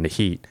in the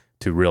heat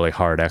to really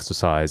hard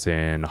exercise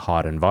in a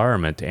hot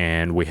environment.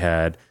 And we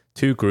had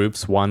two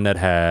groups, one that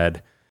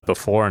had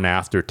before and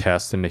after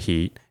tests in the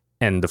heat.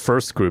 And the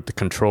first group, the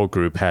control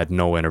group, had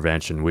no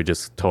intervention. We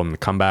just told them to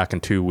come back in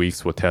 2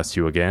 weeks, we'll test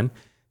you again.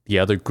 The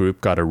other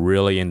group got a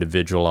really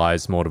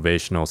individualized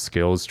motivational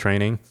skills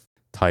training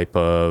type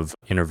of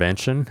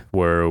intervention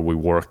where we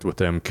worked with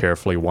them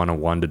carefully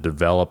one-on-one to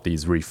develop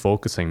these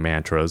refocusing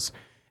mantras.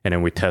 And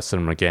then we tested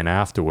them again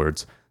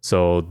afterwards.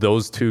 So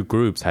those two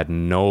groups had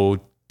no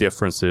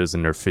differences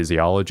in their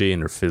physiology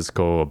and their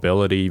physical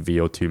ability,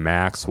 VO2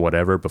 max,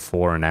 whatever,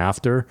 before and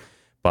after.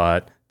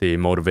 But the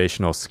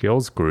motivational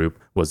skills group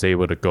was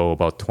able to go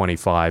about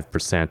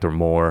 25% or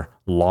more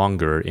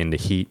longer in the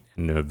heat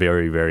in a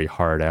very, very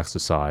hard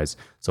exercise.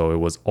 So it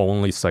was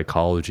only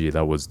psychology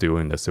that was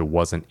doing this. It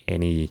wasn't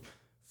any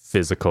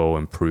physical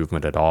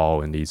improvement at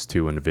all in these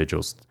two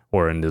individuals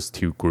or in these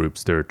two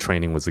groups. Their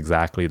training was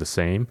exactly the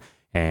same,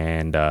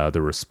 and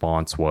the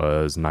response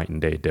was night and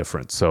day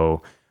different.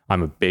 So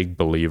I'm a big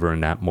believer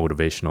in that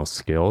motivational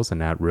skills, and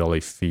that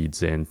really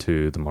feeds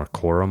into the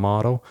Marcora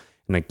model.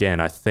 And again,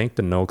 I think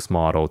the Noakes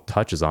model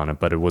touches on it,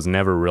 but it was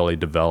never really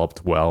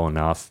developed well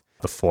enough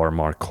before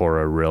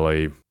Marcora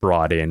really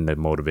brought in the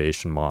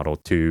motivation model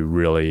to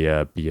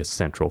really be a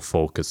central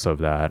focus of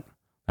that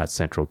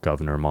central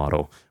governor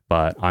model.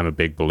 But I'm a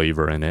big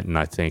believer in it, and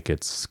I think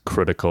it's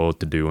critical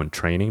to do in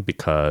training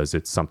because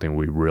it's something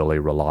we really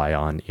rely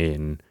on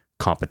in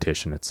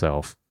competition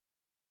itself.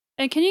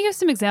 And can you give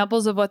some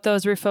examples of what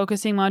those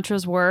refocusing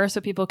mantras were so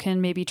people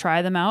can maybe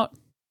try them out?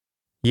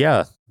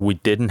 Yeah, we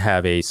didn't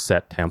have a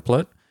set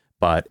template,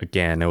 but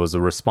again, it was a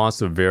response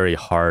to a very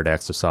hard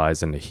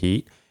exercise in the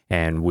heat.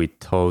 And we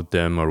told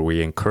them, or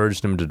we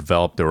encouraged them to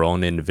develop their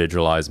own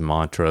individualized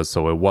mantras.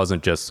 So it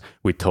wasn't just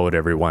we told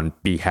everyone,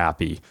 be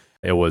happy.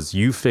 It was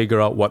you figure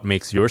out what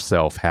makes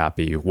yourself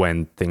happy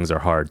when things are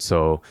hard.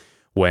 So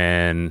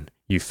when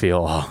you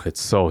feel, oh,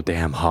 it's so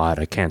damn hot,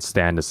 I can't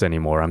stand this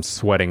anymore, I'm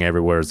sweating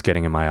everywhere, it's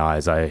getting in my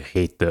eyes, I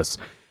hate this.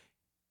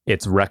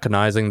 It's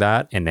recognizing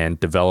that and then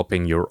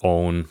developing your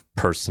own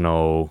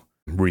personal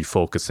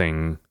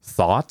refocusing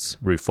thoughts,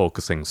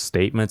 refocusing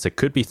statements. It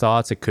could be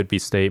thoughts, it could be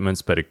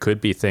statements, but it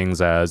could be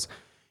things as,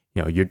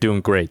 you're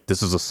doing great.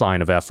 This is a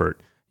sign of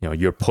effort.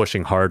 You're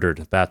pushing harder.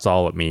 That's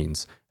all it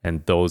means.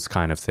 And those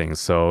kind of things.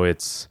 So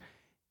it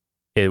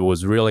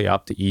was really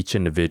up to each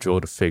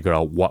individual to figure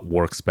out what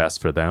works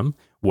best for them,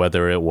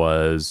 whether it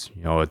was,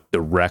 a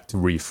direct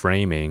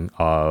reframing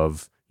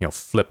of,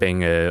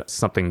 flipping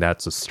something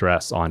that's a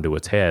stress onto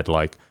its head,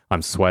 like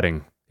I'm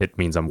sweating, it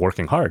means I'm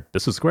working hard.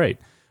 This is great.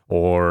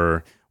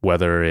 Or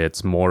whether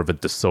it's more of a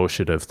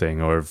dissociative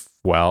thing, or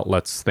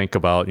let's think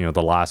about,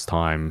 the last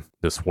time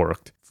this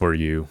worked for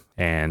you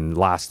and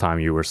last time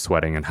you were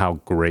sweating and how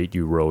great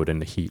you rode in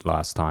the heat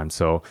last time.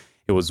 So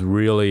it was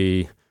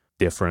really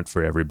different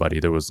for everybody.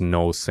 There was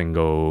no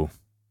single,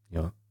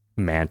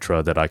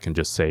 mantra that I can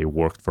just say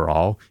worked for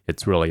all.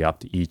 It's really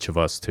up to each of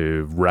us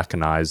to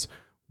recognize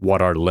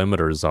what our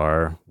limiters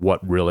are,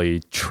 what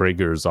really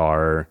triggers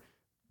our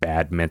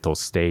bad mental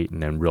state,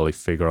 and then really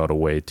figure out a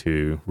way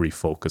to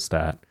refocus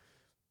that.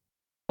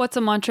 What's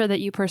a mantra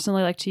that you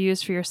personally like to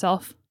use for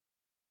yourself?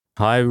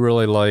 I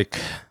really like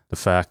the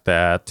fact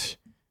that,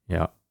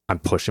 I'm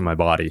pushing my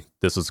body.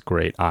 This is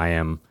great. I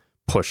am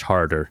push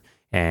harder,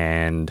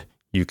 and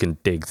you can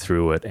dig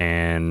through it.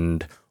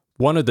 And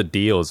one of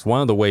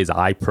the ways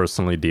I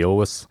personally deal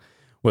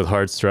with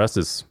hard stress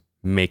is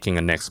making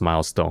a next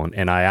milestone.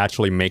 And I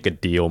actually make a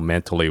deal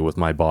mentally with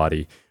my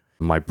body.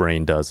 My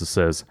brain does. It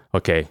says,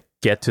 okay,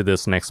 get to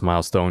this next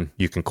milestone,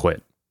 you can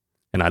quit.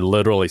 And I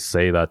literally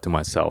say that to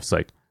myself. It's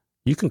like,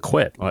 you can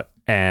quit.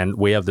 And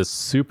we have this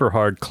super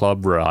hard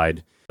club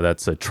ride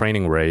that's a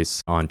training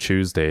race on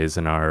Tuesdays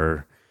in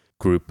our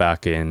group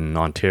back in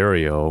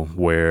Ontario,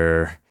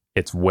 where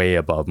it's way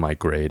above my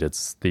grade.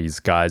 It's these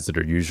guys that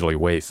are usually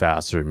way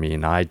faster than me,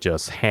 and I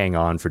just hang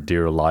on for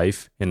dear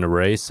life in the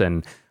race.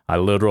 And I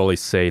literally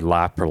say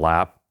lap per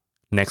lap,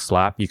 next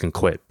lap you can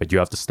quit, but you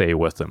have to stay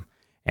with them.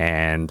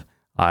 And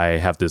I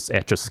have this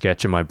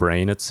etch-a-sketch in my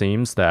brain, it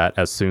seems, that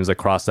as soon as I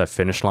cross that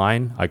finish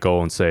line, I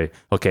go and say,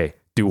 okay,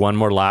 do one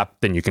more lap,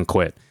 then you can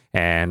quit.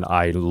 And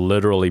I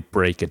literally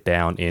break it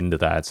down into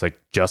that. It's like,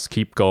 just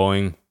keep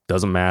going,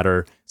 doesn't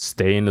matter,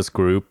 stay in this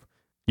group,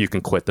 you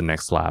can quit the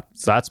next lap.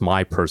 So that's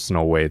my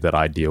personal way that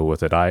I deal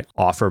with it. I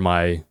offer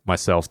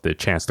myself the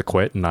chance to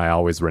quit, and I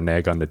always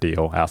renege on the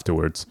deal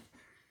afterwards.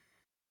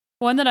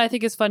 One that I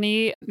think is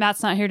funny,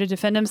 Matt's not here to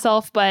defend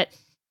himself, but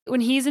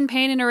when he's in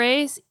pain in a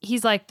race,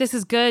 he's like, this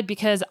is good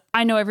because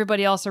I know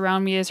everybody else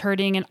around me is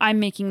hurting and I'm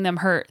making them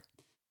hurt.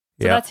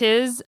 So That's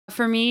his.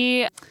 For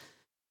me,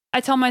 I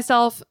tell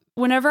myself,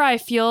 whenever I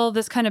feel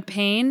this kind of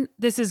pain,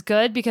 this is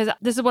good because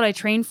this is what I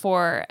train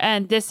for.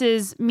 And this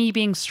is me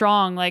being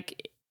strong.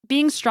 Like,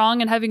 being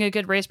strong and having a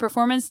good race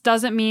performance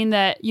doesn't mean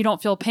that you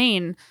don't feel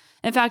pain.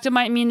 In fact, it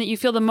might mean that you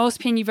feel the most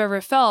pain you've ever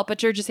felt,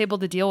 but you're just able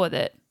to deal with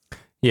it.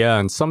 Yeah,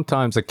 and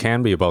sometimes it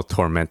can be about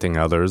tormenting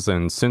others.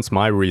 And since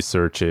my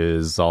research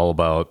is all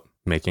about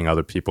making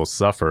other people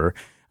suffer,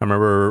 I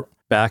remember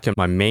back in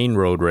my main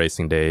road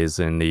racing days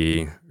in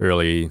the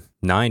early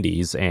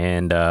 90s,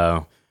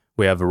 and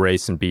we have a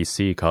race in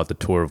BC called the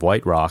Tour of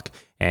White Rock,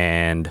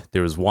 and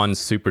there was one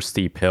super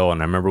steep hill.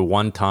 And I remember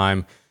one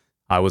time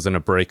I was in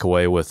a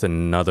breakaway with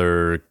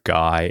another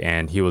guy,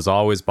 and he was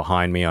always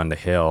behind me on the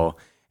hill,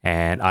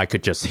 and I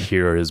could just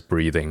hear his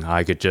breathing.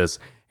 I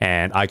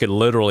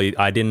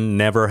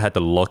never had to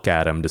look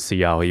at him to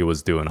see how he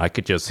was doing. I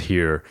could just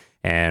hear.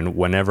 And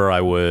whenever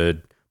I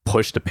would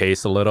push the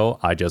pace a little,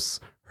 I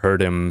just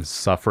heard him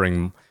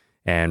suffering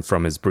and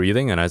from his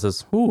breathing. And I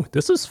says, ooh,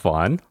 this is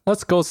fun.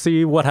 Let's go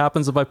see what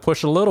happens if I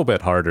push a little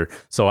bit harder.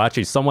 So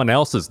actually someone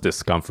else's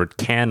discomfort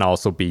can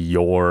also be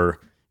your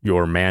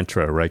your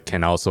mantra, right,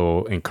 can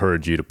also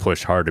encourage you to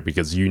push harder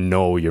because you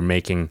know you're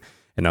making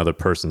another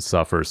person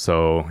suffer.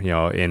 So,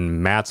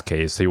 in Matt's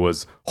case, he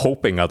was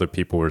hoping other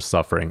people were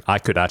suffering. I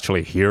could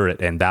actually hear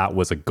it, and that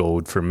was a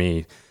goad for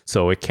me.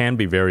 So it can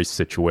be very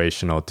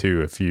situational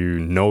too. If you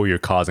know you're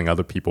causing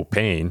other people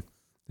pain,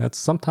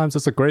 sometimes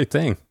it's a great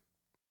thing.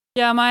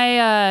 Yeah,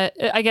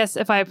 I guess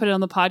if I put it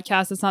on the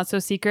podcast, it's not so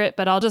secret,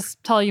 but I'll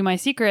just tell you my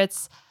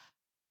secrets.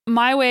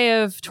 My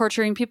way of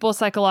torturing people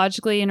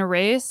psychologically in a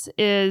race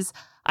is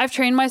I've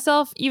trained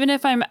myself, even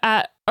if I'm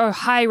at a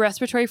high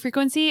respiratory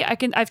frequency,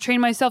 I've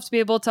trained myself to be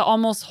able to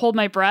almost hold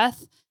my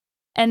breath.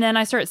 And then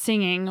I start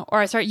singing or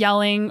I start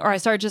yelling or I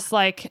start just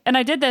and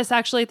I did this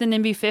actually at the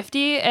NIMBY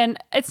 50, and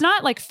it's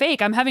not like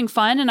fake. I'm having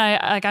fun and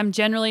I'm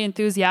generally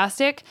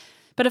enthusiastic.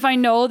 But if I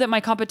know that my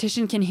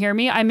competition can hear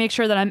me, I make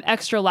sure that I'm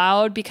extra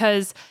loud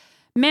because,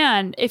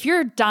 man, if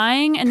you're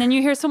dying and then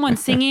you hear someone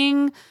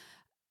singing,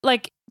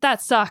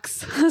 that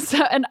sucks.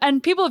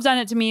 And people have done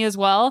it to me as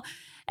well.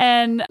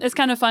 And it's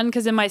kind of fun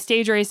because in my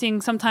stage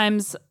racing,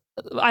 sometimes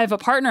I have a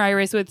partner I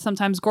race with,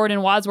 sometimes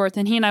Gordon Wadsworth,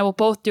 and he and I will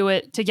both do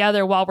it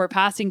together while we're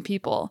passing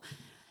people.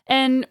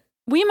 And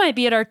we might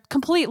be at our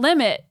complete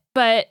limit,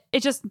 but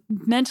it just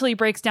mentally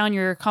breaks down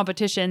your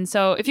competition.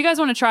 So if you guys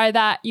want to try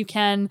that, you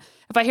can.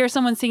 If I hear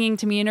someone singing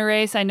to me in a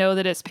race, I know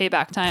that it's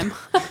payback time.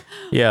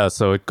 Yeah,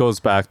 so it goes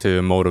back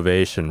to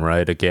motivation,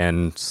 right?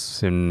 Again,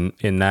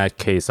 in that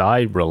case,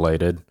 I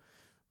related.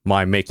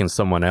 My making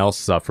someone else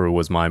suffer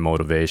was my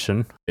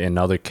motivation. In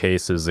other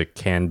cases, it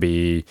can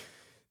be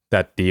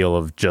that deal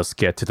of just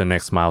get to the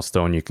next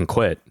milestone, you can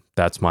quit.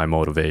 That's my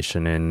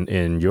motivation.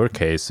 In your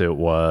case, it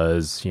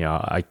was,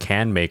 I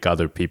can make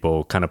other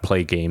people kind of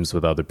play games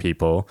with other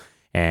people.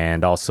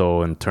 And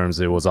also in terms,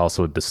 it was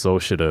also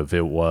dissociative.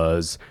 It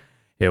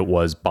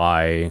was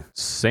by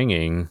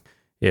singing,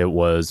 it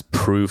was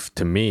proof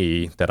to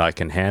me that I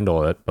can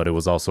handle it, but it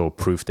was also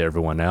proof to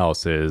everyone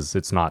else is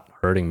it's not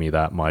hurting me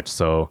that much.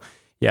 So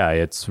yeah,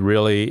 it's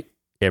really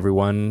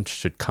everyone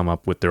should come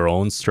up with their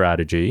own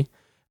strategy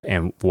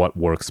and what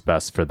works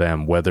best for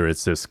them, whether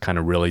it's this kind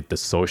of really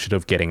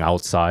dissociative getting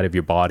outside of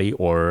your body,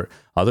 or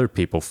other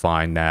people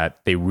find that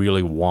they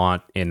really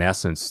want, in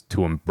essence,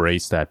 to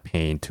embrace that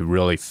pain, to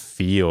really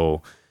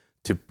feel,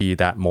 to be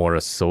that more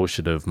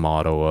associative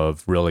model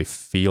of really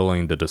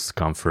feeling the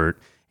discomfort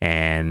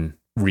and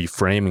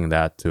reframing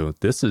that to,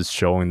 this is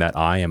showing that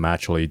I am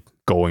actually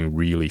going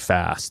really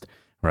fast,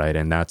 right?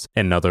 And that's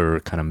another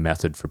kind of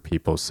method for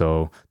people.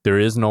 So there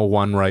is no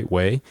one right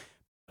way.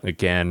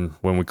 Again,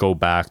 when we go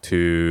back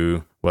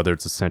to whether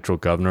it's the central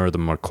governor or the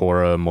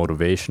Marcora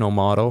motivational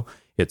model,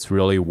 it's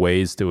really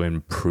ways to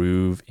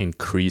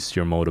increase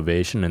your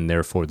motivation, and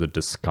therefore the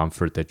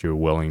discomfort that you're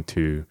willing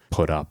to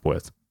put up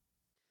with.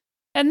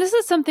 And this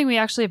is something we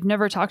actually have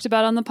never talked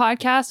about on the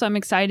podcast. So I'm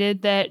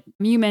excited that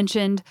you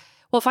mentioned,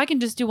 well, if I can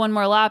just do one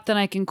more lap, then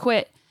I can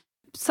quit.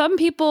 Some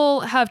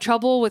people have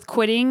trouble with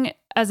quitting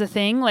as a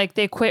thing. Like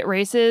they quit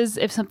races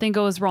if something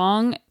goes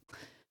wrong.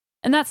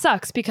 And that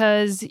sucks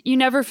because you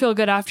never feel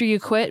good after you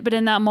quit. But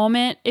in that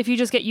moment, if you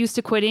just get used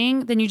to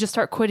quitting, then you just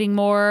start quitting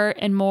more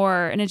and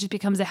more, and it just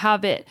becomes a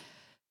habit.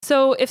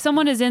 So if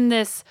someone is in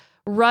this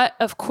rut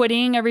of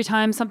quitting every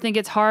time something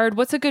gets hard,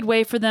 what's a good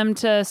way for them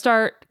to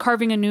start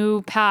carving a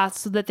new path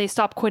so that they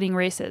stop quitting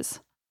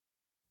races?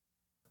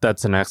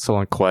 That's an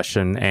excellent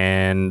question.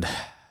 And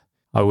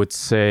I would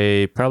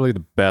say probably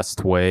the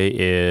best way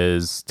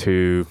is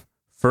to,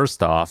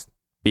 first off,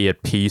 be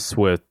at peace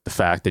with the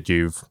fact that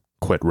you've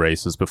quit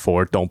races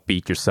before. Don't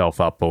beat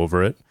yourself up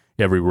over it.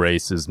 Every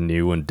race is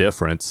new and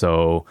different.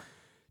 So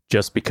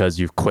just because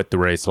you've quit the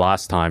race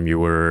last time you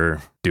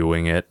were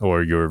doing it,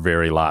 or your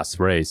very last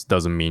race,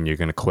 doesn't mean you're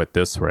going to quit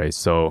this race.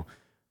 So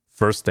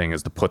first thing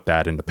is to put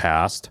that in the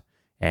past.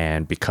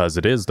 And because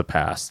it is the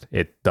past,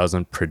 it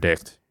doesn't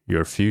predict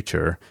your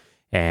future.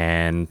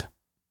 And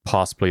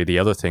possibly the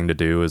other thing to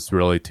do is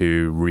really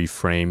to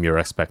reframe your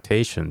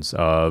expectations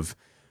of,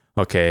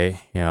 okay,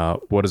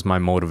 what is my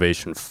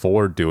motivation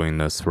for doing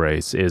this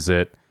race? Is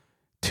it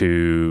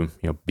to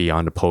be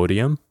on the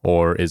podium,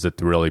 or is it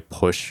to really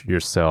push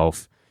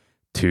yourself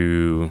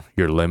to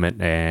your limit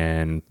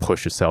and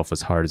push yourself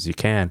as hard as you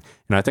can?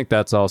 And I think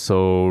that's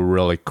also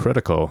really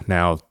critical.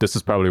 Now, this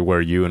is probably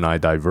where you and I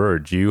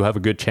diverge. You have a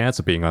good chance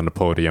of being on the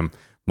podium.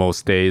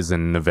 Most days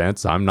in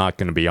events, I'm not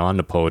going to be on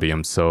the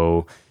podium.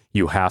 So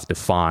you have to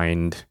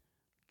find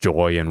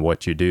joy in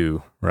what you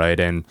do, right?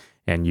 And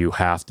you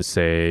have to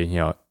say,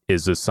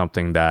 is this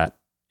something that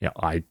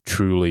I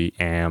truly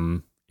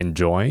am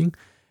enjoying?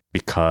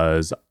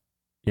 Because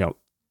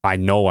I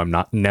know I'm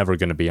never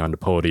going to be on the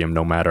podium,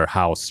 no matter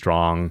how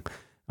strong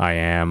I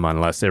am,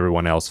 unless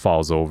everyone else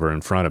falls over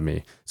in front of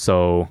me.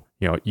 So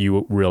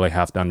you really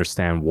have to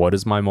understand, what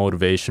is my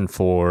motivation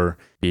for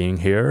being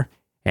here,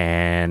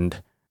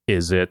 and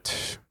is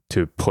it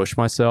to push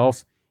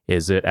myself?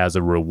 Is it as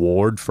a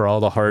reward for all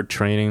the hard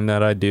training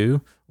that I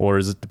do? Or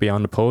is it to be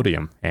on the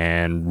podium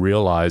and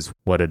realize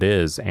what it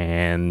is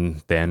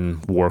and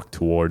then work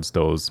towards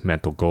those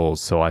mental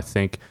goals? So I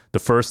think the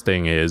first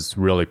thing is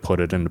really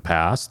put it in the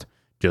past.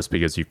 Just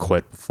because you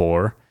quit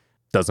before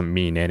doesn't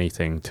mean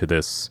anything to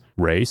this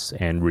race,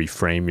 and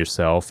reframe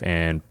yourself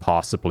and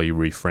possibly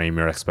reframe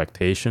your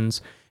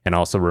expectations, and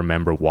also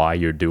remember why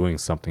you're doing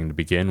something to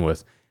begin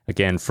with.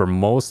 Again, for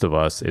most of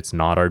us, it's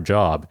not our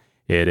job.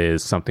 It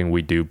is something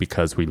we do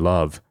because we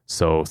love.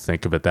 So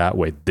think of it that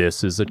way.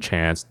 This is a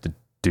chance to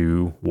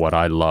do what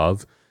I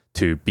love,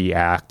 to be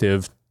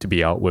active, to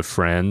be out with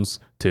friends,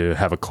 to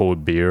have a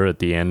cold beer at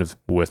the end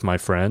with my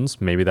friends.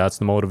 Maybe that's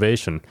the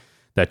motivation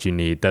that you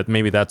need. That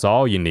maybe that's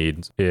all you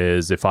need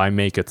is, if I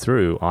make it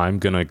through, I'm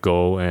going to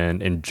go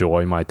and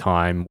enjoy my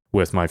time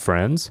with my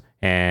friends.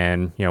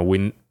 And,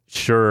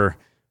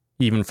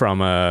 even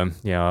from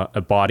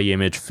a body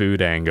image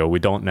food angle, we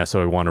don't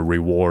necessarily want to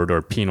reward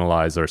or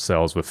penalize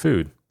ourselves with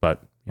food.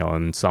 But,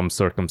 in some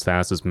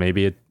circumstances,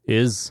 maybe it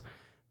is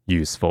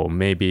useful.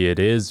 Maybe it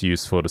is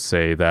useful to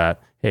say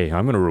that, hey,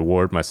 I'm going to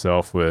reward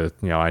myself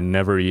with, I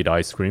never eat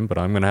ice cream, but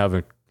I'm going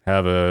to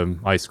have a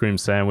ice cream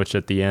sandwich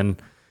at the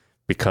end,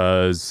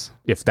 because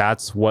if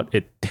that's what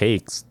it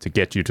takes to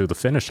get you to the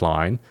finish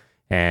line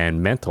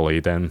and mentally,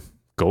 then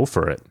go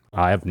for it.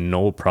 I have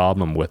no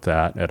problem with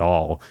that at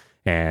all.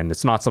 And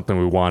it's not something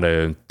we want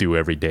to do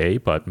every day,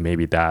 but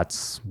maybe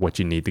that's what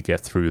you need to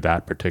get through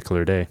that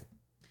particular day.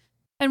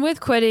 And with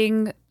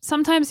quitting,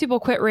 sometimes people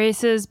quit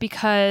races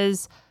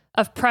because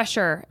of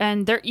pressure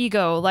and their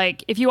ego.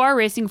 Like if you are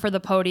racing for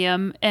the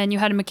podium and you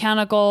had a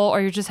mechanical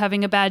or you're just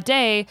having a bad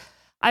day,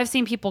 I've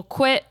seen people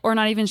quit or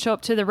not even show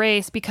up to the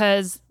race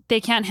because they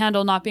can't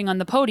handle not being on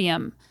the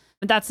podium.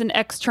 That's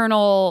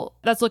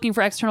looking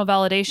for external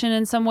validation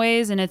in some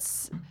ways. And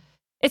it's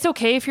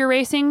okay if you're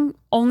racing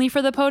only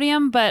for the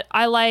podium, but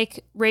I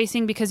like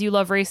racing because you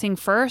love racing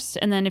first.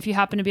 And then if you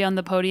happen to be on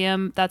the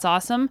podium, that's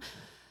awesome.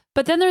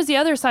 But then there's the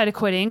other side of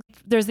quitting.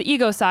 There's the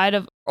ego side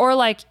of, or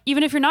like,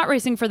 even if you're not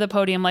racing for the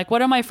podium, like,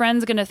 what are my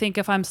friends going to think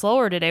if I'm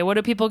slower today? What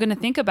are people going to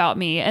think about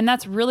me? And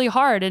that's really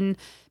hard. And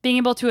being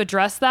able to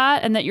address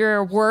that, and that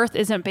your worth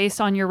isn't based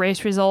on your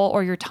race result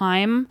or your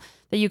time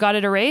that you got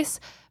at a race.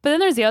 But then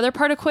there's the other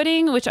part of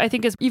quitting, which I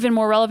think is even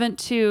more relevant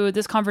to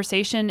this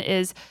conversation,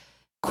 is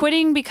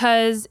quitting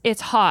because it's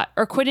hot,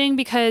 or quitting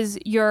because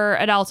you're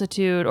at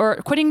altitude, or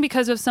quitting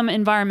because of some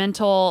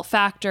environmental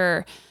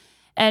factor,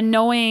 and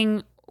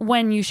knowing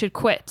when you should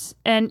quit.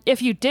 And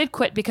if you did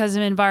quit because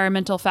of an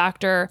environmental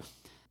factor,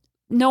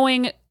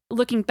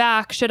 looking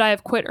back, should I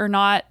have quit or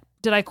not?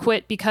 Did I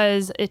quit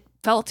because it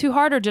felt too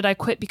hard, or did I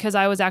quit because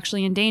I was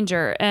actually in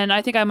danger? And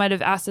I think I might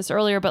have asked this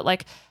earlier, but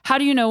like, how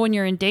do you know when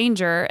you're in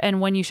danger and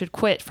when you should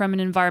quit from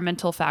an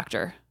environmental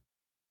factor?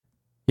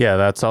 Yeah,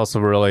 that's also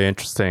really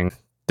interesting.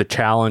 The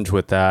challenge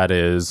with that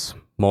is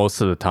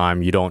most of the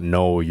time you don't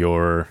know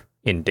you're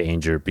in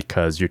danger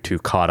because you're too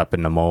caught up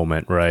in the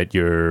moment, right?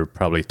 You're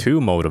probably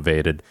too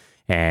motivated.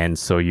 And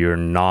so you're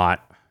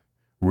not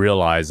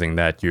realizing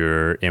that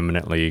you're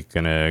imminently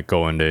going to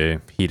go into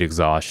heat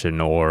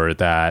exhaustion, or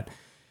that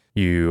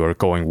you are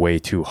going way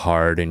too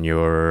hard and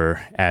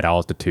you're at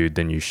altitude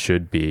than you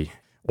should be,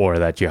 or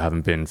that you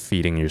haven't been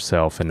feeding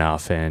yourself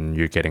enough and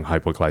you're getting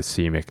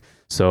hypoglycemic.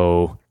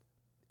 So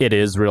it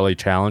is really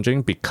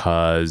challenging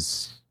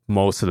because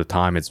most of the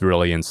time it's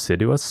really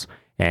insidious,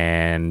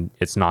 and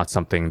it's not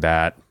something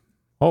that,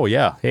 oh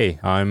yeah, hey,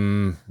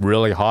 I'm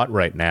really hot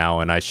right now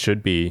and I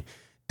should be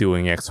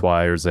doing X,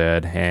 Y, or Z.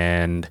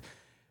 And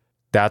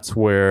that's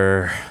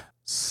where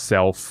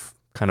self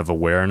kind of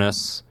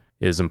awareness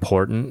is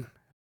important.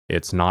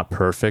 It's not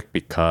perfect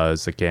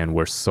because, again,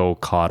 we're so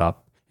caught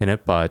up in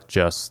it, but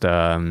just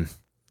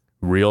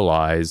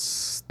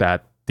realize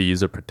that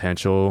these are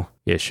potential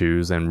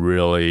issues, and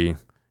really,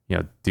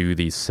 do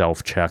these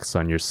self checks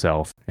on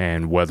yourself.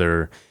 And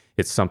whether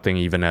it's something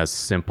even as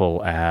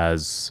simple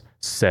as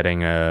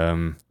setting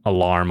an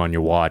alarm on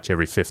your watch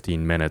every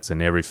 15 minutes,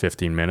 and every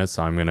 15 minutes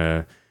I'm going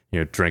to,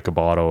 drink a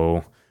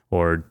bottle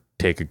or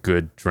take a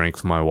good drink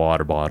from my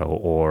water bottle,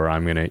 or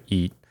I'm going to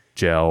eat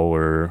gel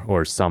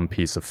or some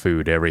piece of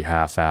food every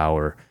half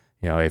hour.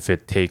 If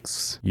it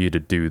takes you to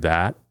do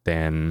that,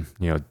 then,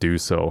 do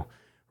so,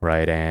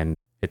 right? And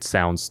it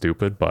sounds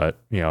stupid, but,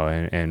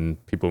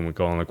 and people would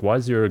go like, why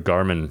is your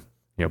Garmin,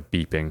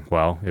 beeping?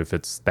 Well, if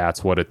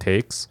that's what it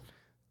takes,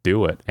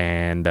 do it.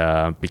 And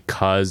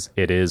because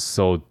it is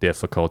so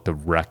difficult to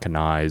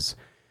recognize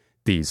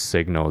these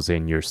signals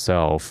in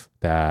yourself,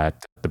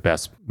 that the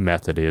best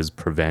method is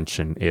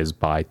prevention, is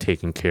by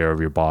taking care of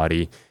your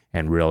body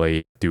and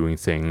really doing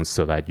things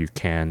so that you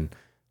can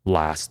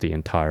last the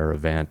entire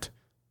event.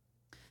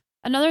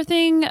 Another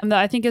thing that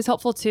I think is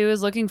helpful too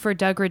is looking for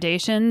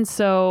degradation.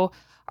 So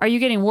are you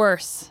getting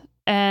worse?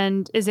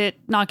 And is it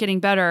not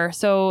getting better?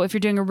 So if you're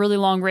doing a really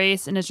long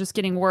race and it's just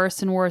getting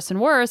worse and worse and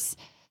worse,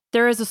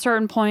 there is a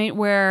certain point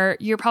where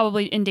you're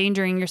probably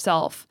endangering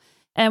yourself.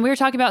 And we were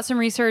talking about some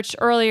research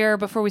earlier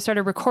before we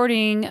started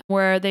recording,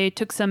 where they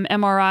took some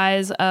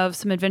MRIs of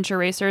some adventure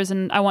racers.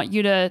 And I want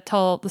you to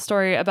tell the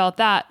story about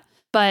that.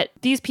 But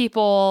these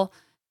people,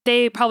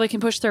 they probably can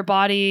push their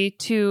body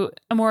to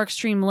a more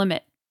extreme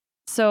limit.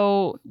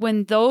 So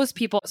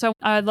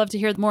I'd love to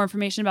hear more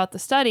information about the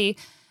study.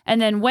 And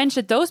then when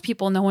should those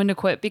people know when to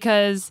quit?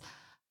 Because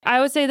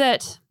I would say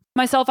that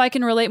myself, I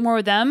can relate more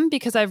with them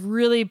because I've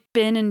really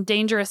been in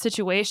dangerous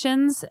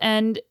situations,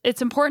 and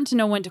it's important to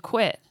know when to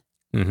quit.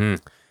 Mm-hmm.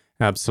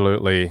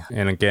 Absolutely.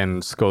 And again,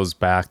 this goes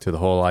back to the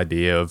whole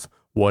idea of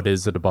what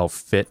is it about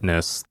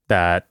fitness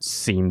that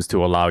seems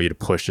to allow you to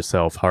push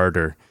yourself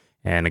harder.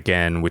 And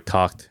again, we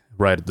talked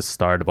right at the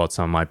start about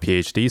some of my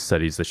PhD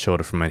studies that showed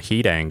it from a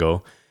heat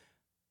angle.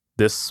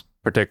 This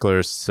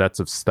particular sets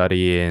of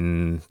study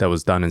that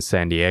was done in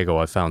San Diego,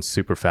 I found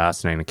super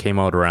fascinating. It came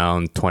out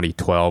around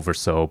 2012 or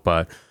so,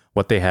 but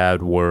what they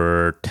had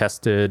were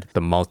tested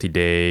the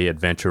multi-day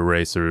adventure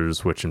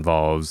racers, which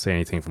involves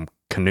anything from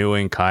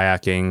canoeing,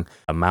 kayaking,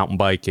 mountain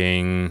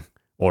biking,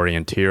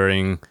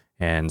 orienteering,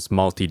 and it's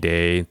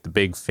multi-day. The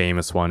big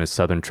famous one is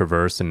Southern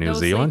Traverse in New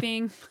Zealand.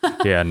 No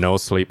sleeping. Yeah, no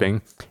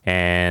sleeping.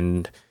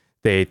 And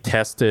they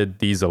tested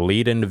these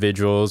elite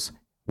individuals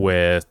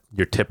with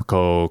your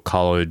typical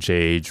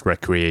college-age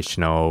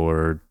recreational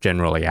or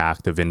generally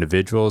active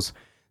individuals.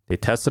 They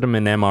tested them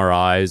in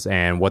MRIs,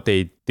 and what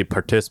the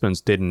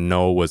participants didn't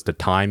know was the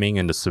timing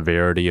and the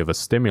severity of a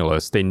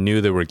stimulus. They knew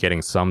they were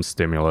getting some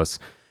stimulus,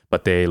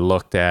 but they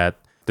looked at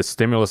the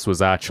stimulus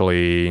was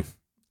actually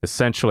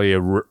essentially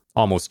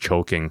almost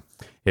choking.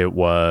 It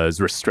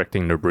was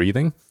restricting their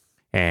breathing,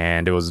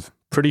 and it was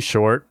pretty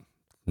short.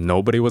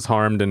 Nobody was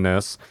harmed in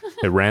this.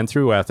 It ran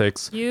through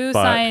ethics. You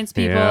science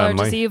people are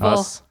just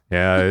evil.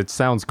 Yeah, it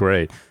sounds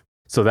great.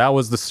 So that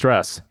was the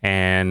stress,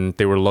 and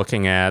they were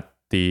looking at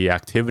the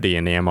activity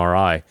in the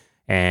MRI,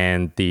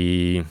 and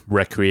the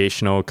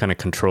recreational kind of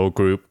control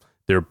group,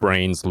 their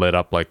brains lit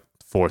up like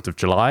 4th of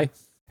July.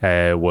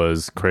 It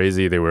was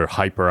crazy. They were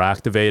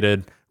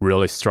hyperactivated,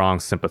 really strong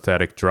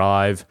sympathetic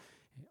drive,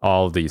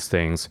 all of these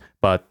things.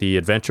 But the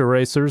adventure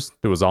racers,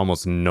 there was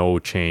almost no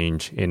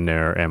change in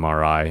their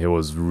MRI. It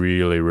was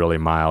really, really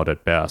mild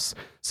at best.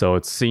 So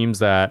it seems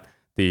that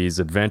these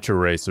adventure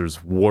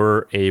racers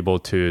were able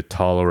to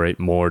tolerate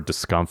more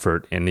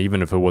discomfort, and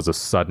even if it was a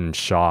sudden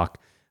shock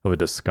of a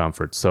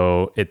discomfort.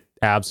 So it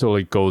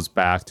absolutely goes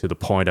back to the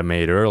point I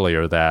made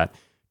earlier that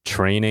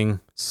training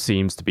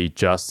seems to be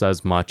just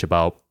as much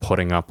about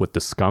putting up with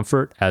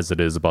discomfort as it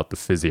is about the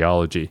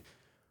physiology.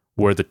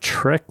 Where the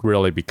trick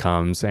really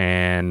becomes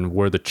and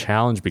where the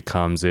challenge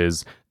becomes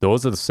is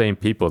those are the same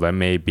people that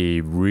may be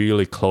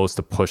really close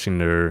to pushing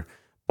their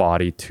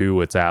body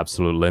to its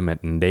absolute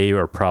limit, and they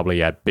are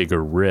probably at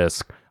bigger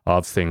risk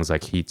of things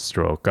like heat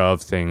stroke,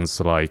 of things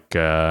like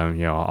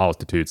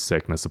altitude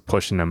sickness, of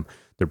pushing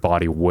their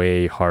body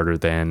way harder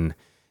than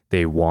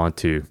they want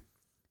to.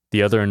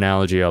 The other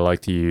analogy I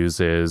like to use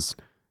is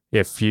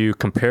if you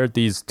compared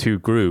these two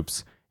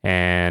groups,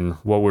 and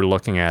what we're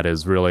looking at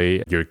is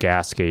really your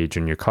gas gauge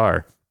in your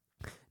car.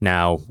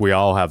 Now, we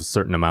all have a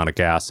certain amount of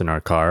gas in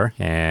our car,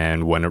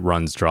 and when it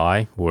runs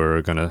dry,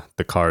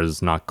 the car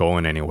is not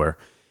going anywhere.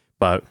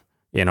 But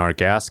in our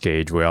gas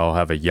gauge, we all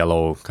have a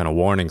yellow kind of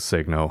warning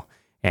signal,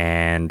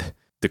 and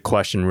the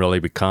question really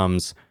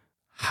becomes,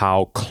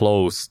 how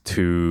close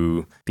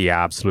to the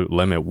absolute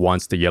limit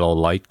once the yellow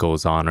light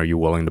goes on are you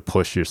willing to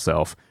push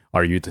yourself?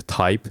 Are you the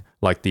type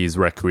like these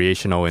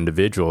recreational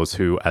individuals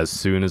who, as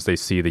soon as they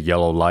see the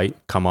yellow light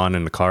come on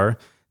in the car,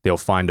 they'll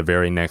find the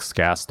very next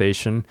gas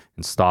station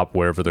and stop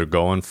wherever they're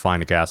going,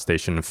 find a gas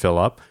station and fill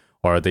up?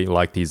 Or are they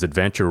like these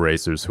adventure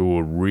racers who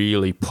will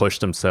really push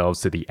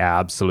themselves to the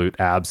absolute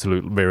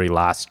very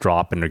last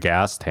drop in their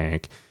gas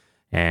tank?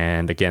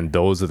 And again,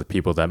 those are the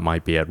people that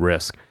might be at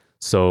risk.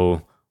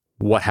 So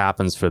what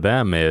happens for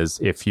them is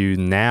if you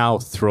now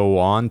throw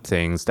on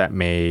things that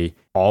may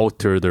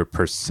alter their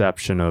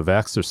perception of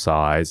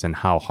exercise and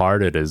how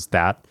hard it is,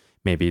 that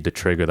may be the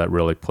trigger that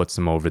really puts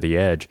them over the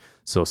edge.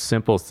 So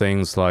simple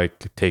things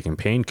like taking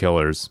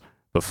painkillers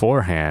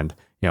beforehand,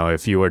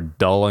 if you are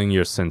dulling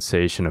your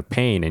sensation of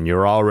pain and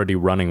you're already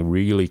running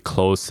really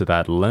close to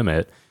that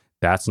limit,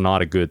 that's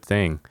not a good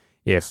thing.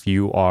 If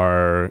you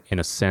are, in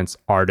a sense,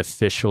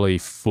 artificially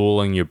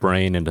fooling your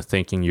brain into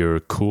thinking you're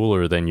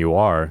cooler than you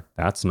are,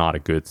 that's not a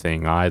good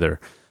thing either.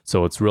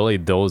 So it's really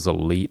those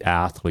elite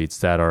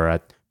athletes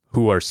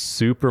who are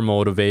super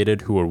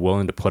motivated, who are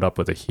willing to put up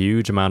with a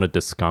huge amount of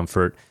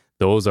discomfort.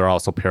 Those are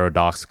also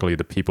paradoxically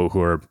the people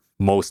who are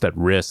most at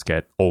risk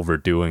at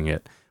overdoing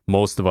it.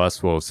 Most of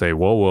us will say,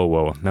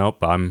 whoa, nope,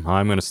 I'm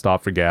going to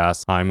stop for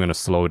gas, I'm going to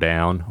slow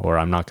down, or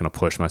I'm not going to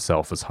push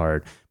myself as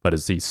hard. But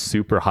it's these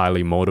super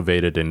highly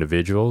motivated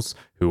individuals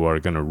who are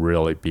going to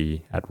really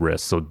be at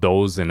risk. So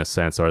those, in a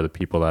sense, are the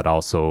people that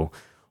also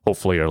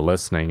hopefully are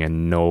listening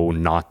and know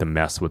not to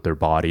mess with their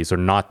bodies or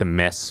not to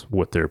mess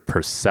with their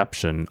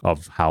perception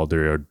of how they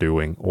are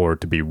doing, or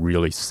to be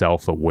really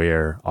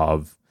self-aware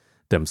of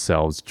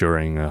themselves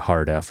during a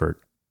hard effort.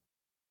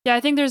 Yeah, I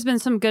think there's been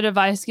some good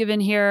advice given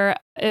here,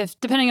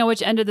 depending on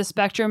which end of the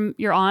spectrum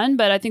you're on,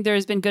 but I think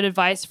there's been good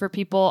advice for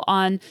people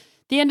on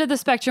the end of the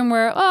spectrum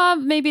where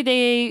maybe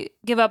they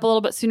give up a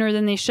little bit sooner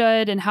than they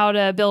should, and how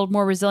to build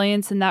more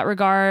resilience in that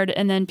regard.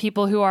 And then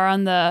people who are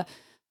on the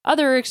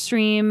other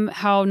extreme,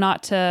 how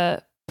not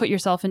to put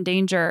yourself in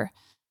danger.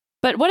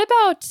 But what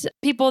about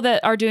people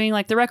that are doing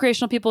like the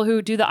recreational people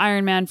who do the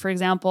Ironman, for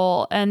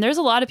example? And there's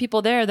a lot of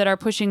people there that are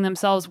pushing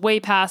themselves way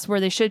past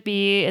where they should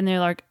be. And they're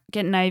like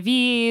getting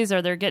IVs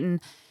or they're getting,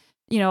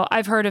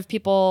 I've heard of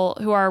people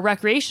who are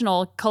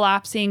recreational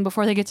collapsing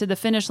before they get to the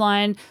finish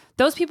line.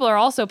 Those people are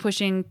also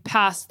pushing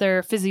past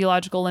their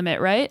physiological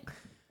limit, right?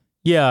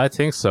 Yeah, I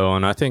think so.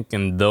 And I think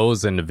in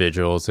those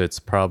individuals, it's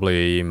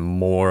probably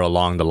more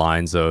along the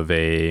lines of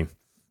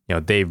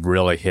they've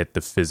really hit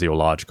the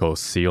physiological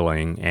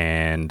ceiling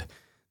and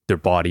their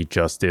body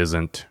just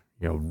isn't,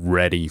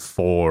 ready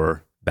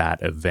for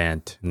that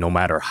event, no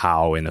matter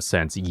how, in a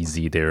sense,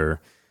 easy they're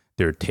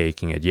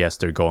taking it. Yes,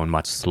 they're going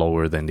much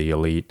slower than the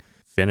elite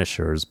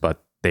finishers,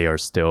 but they are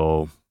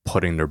still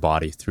putting their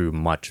body through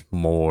much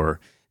more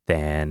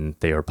than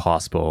they are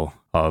possible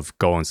of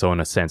going. So in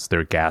a sense,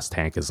 their gas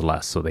tank is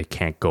less, so they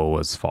can't go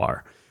as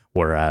far.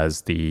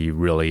 Whereas the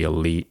really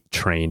elite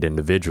trained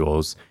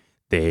individuals,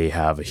 they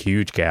have a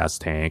huge gas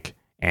tank,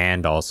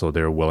 and also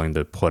they're willing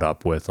to put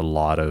up with a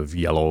lot of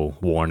yellow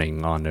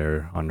warning on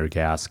their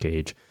gas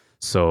gauge.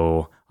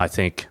 So I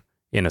think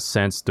in a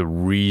sense, the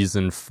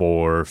reason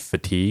for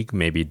fatigue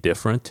may be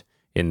different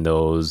in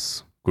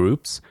those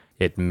groups.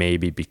 It may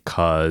be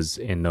because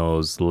in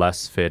those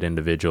less fit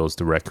individuals,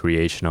 the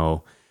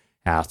recreational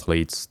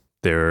athletes,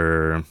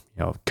 their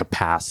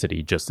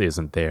capacity just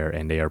isn't there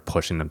and they are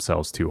pushing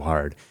themselves too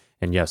hard.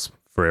 And yes,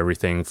 for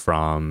everything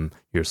from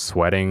your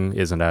sweating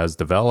isn't as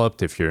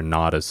developed, if you're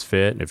not as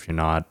fit, if you're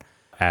not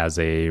as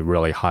a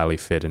really highly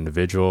fit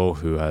individual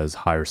who has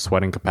higher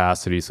sweating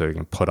capacity, so you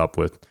can put up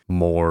with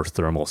more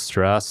thermal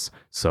stress.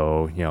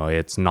 So,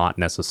 it's not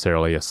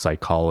necessarily a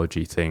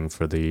psychology thing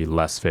for the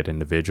less fit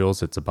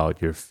individuals. It's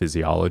about your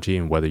physiology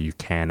and whether you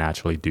can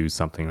actually do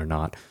something or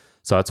not.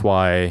 So that's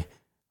why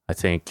I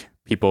think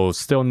people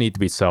still need to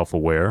be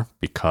self-aware,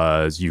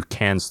 because you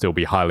can still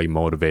be highly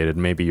motivated.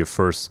 Maybe your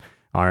first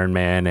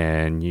Ironman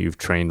and you've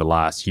trained the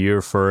last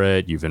year for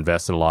it, you've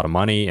invested a lot of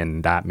money,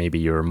 and that may be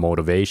your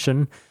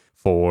motivation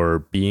for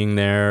being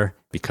there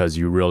because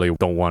you really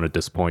don't want to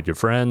disappoint your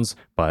friends.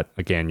 But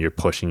again, you're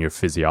pushing your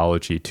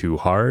physiology too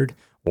hard.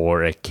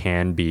 Or it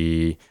can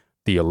be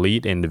the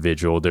elite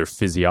individual, their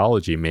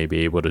physiology may be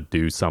able to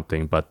do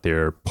something, but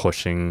they're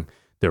pushing,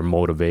 their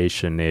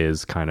motivation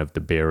is kind of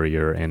the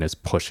barrier and is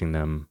pushing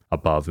them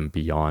above and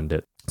beyond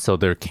it. So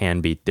there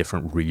can be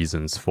different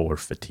reasons for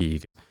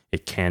fatigue.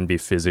 It can be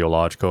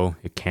physiological.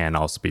 It can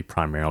also be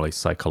primarily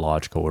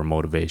psychological or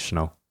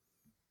motivational.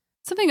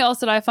 Something else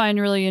that I find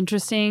really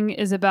interesting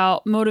is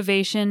about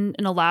motivation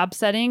in a lab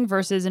setting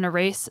versus in a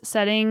race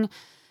setting.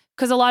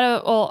 Because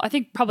I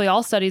think probably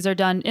all studies are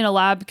done in a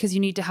lab because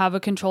you need to have a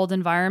controlled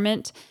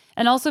environment.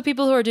 And also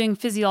people who are doing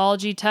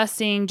physiology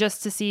testing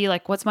just to see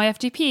like, what's my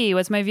FTP,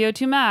 what's my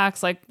VO2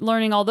 max, like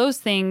learning all those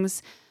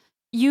things.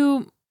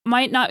 You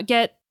might not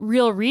get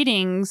real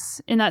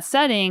readings in that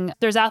setting.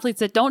 There's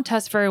athletes that don't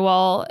test very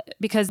well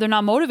because they're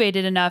not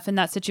motivated enough in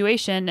that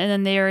situation. And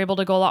then they are able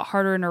to go a lot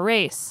harder in a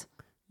race.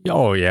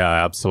 Oh,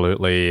 yeah,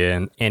 absolutely.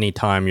 And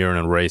anytime you're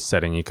in a race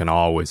setting, you can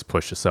always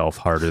push yourself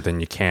harder than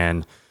you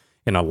can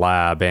in a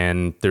lab.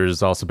 And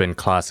there's also been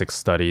classic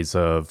studies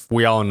of,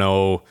 we all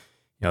know,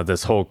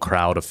 this whole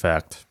crowd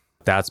effect.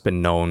 That's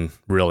been known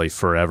really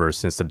forever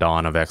since the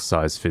dawn of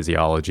exercise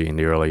physiology in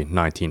the early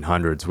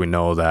 1900s. We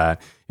know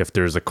that if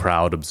there's a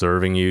crowd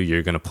observing you,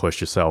 you're going to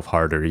push yourself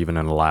harder, even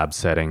in a lab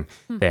setting,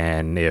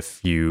 than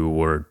if you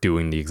were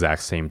doing the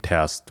exact same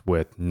test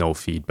with no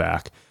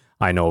feedback.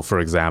 I know, for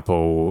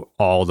example,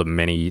 all the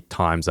many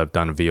times I've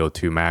done a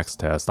VO2 max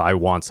test, I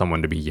want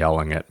someone to be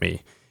yelling at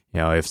me.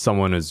 If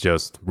someone is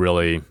just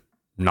really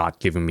not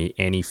giving me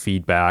any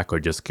feedback or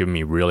just giving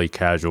me really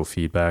casual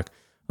feedback,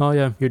 oh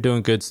yeah, you're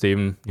doing good,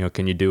 Steven.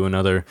 Can you do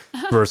another?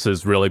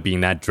 Versus really being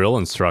that drill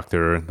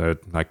instructor that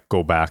I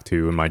go back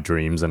to in my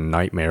dreams and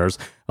nightmares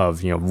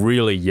of,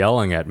 really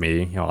yelling at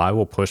me, I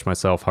will push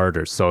myself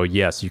harder. So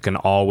yes, you can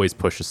always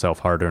push yourself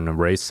harder in a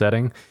race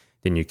setting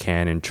than you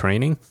can in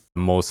training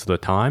most of the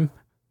time.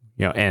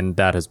 And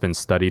that has been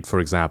studied, for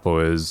example,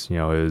 is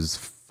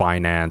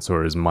finance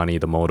or is money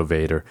the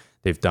motivator?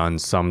 They've done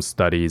some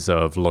studies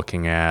of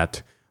looking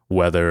at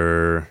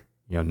whether,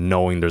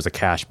 knowing there's a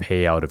cash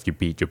payout if you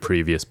beat your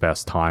previous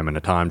best time in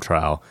a time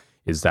trial,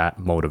 is that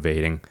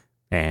motivating?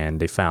 And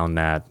they found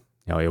that,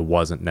 it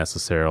wasn't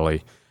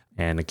necessarily.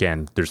 And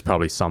again, there's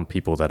probably some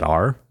people that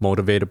are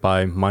motivated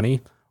by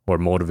money or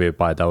motivated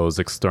by those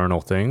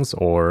external things,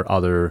 or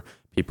other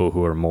people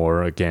who are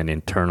more, again,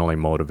 internally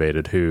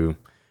motivated, who,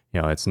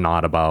 it's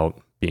not about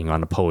being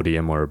on the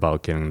podium or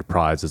about getting the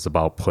prize. It's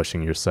about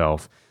pushing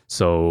yourself.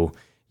 So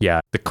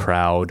yeah, the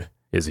crowd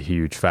is a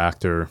huge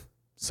factor.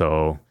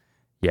 So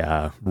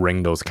yeah,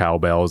 ring those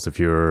cowbells if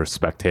you're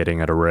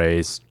spectating at a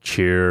race,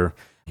 cheer,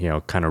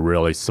 kind of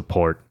really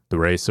support the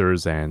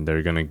racers, and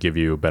they're going to give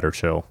you a better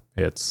show.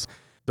 It's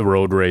the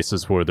road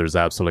races where there's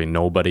absolutely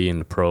nobody in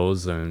the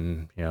pros,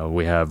 and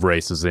we have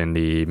races in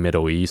the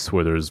Middle East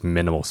where there's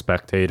minimal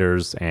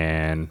spectators,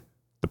 and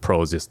the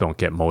pros just don't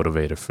get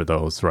motivated for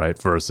those, right?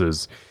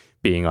 Versus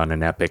being on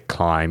an epic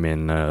climb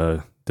in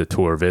the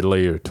Tour of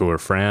Italy or Tour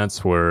of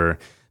France, where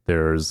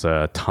There's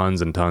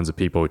tons and tons of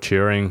people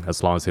cheering.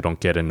 As long as they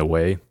don't get in the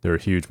way, they're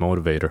a huge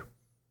motivator.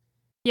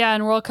 Yeah,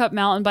 and World Cup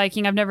mountain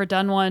biking, I've never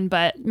done one,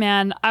 but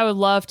man, I would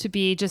love to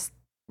be just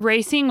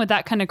racing with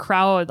that kind of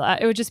crowd.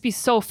 It would just be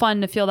so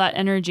fun to feel that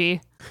energy.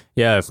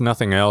 Yeah, if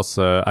nothing else,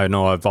 I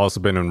know I've also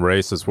been in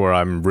races where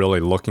I'm really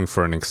looking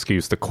for an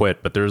excuse to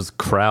quit, but there's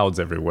crowds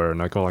everywhere,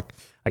 and I go like,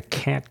 I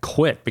can't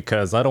quit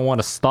because I don't want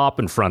to stop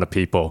in front of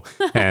people.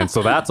 And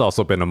so that's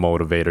also been a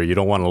motivator. You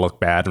don't want to look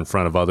bad in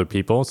front of other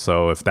people.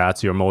 So if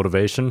that's your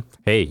motivation,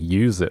 hey,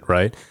 use it,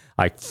 right?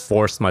 I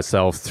forced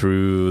myself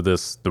through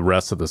the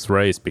rest of this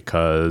race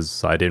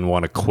because I didn't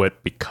want to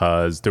quit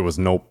because there was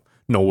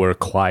nowhere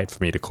quiet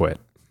for me to quit.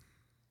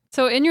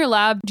 So in your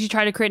lab, do you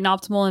try to create an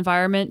optimal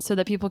environment so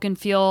that people can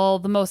feel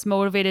the most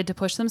motivated to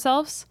push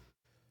themselves?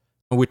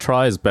 We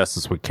try as best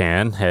as we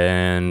can,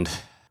 and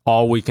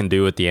all we can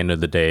do at the end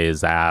of the day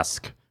is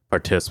ask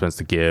participants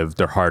to give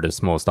their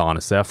hardest, most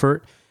honest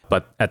effort.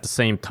 But at the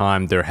same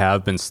time, there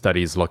have been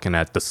studies looking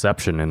at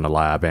deception in the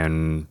lab,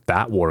 and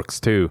that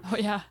works too. Oh,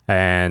 yeah.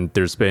 And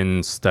there's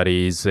been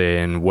studies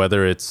in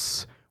whether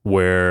it's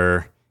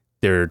where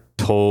they're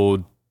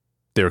told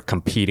they're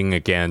competing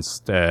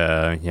against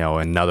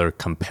another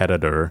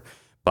competitor,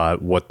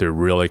 but what they're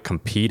really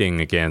competing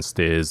against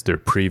is their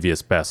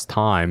previous best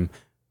time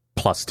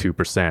plus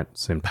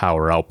 2% in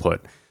power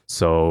output.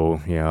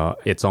 So,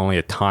 it's only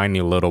a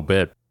tiny little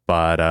bit,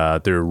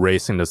 but they're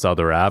racing this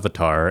other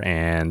avatar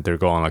and they're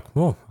going like,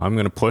 oh, I'm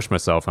going to push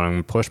myself and I'm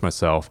going to push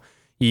myself.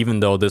 Even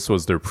though this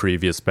was their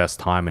previous best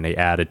time and they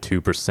added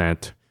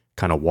 2%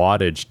 kind of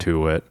wattage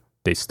to it,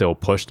 they still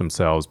pushed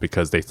themselves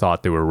because they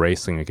thought they were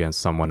racing against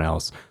someone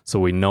else. So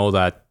we know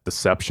that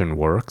deception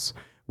works.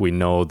 We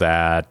know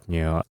that,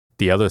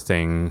 the other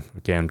thing,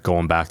 again,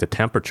 going back to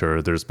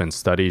temperature, there's been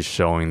studies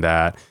showing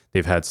that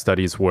they've had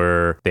studies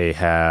where they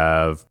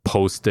have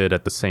posted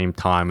at the same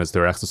time as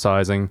they're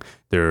exercising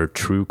their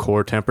true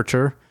core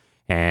temperature.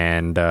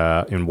 And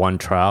in one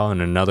trial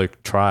and another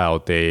trial,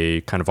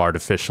 they kind of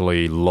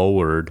artificially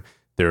lowered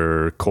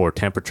their core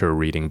temperature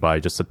reading by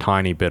just a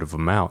tiny bit of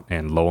amount.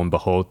 And lo and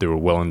behold, they were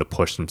willing to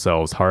push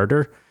themselves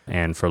harder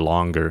and for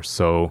longer.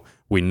 So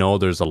we know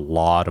there's a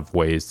lot of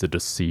ways to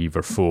deceive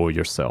or fool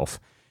yourself.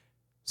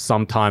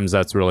 Sometimes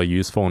that's really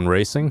useful in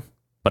racing.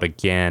 But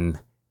again,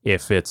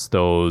 if it's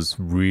those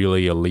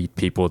really elite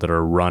people that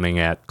are running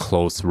at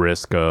close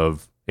risk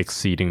of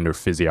exceeding their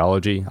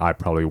physiology, I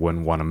probably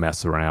wouldn't want to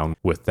mess around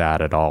with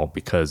that at all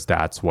because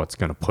that's what's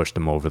going to push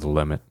them over the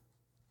limit.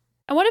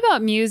 And what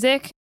about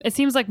music? It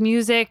seems like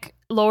music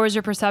lowers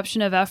your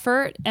perception of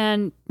effort,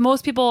 and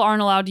most people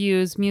aren't allowed to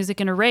use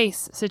music in a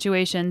race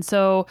situation.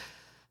 So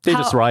they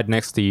just ride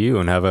next to you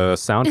and have a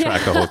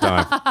soundtrack the whole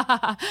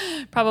time.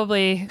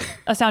 Probably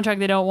a soundtrack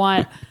they don't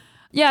want.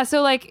 Yeah.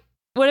 So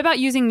what about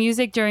using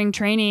music during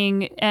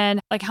training, and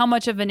how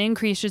much of an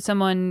increase can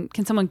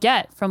someone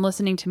get from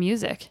listening to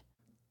music?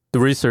 The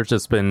research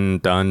that's been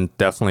done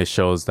definitely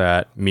shows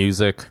that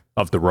music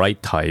of the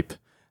right type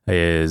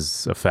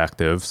is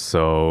effective.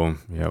 So,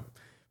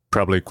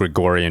 probably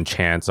Gregorian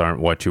chants aren't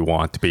what you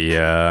want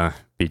to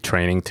be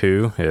training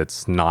to.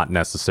 It's not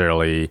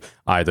necessarily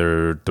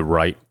either the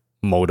right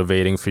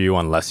motivating for you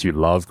unless you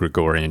love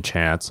Gregorian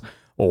chants,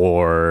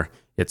 or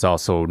it's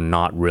also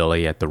not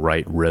really at the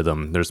right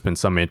rhythm. There's been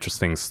some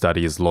interesting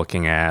studies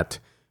looking at,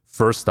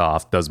 first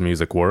off, does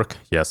music work?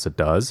 Yes, it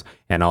does.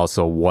 And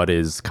also, what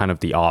is kind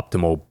of the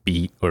optimal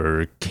beat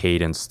or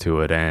cadence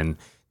to it? And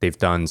they've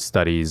done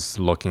studies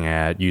looking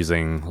at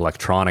using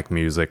electronic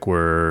music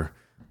where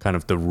kind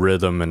of the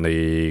rhythm and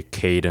the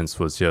cadence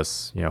was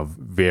just,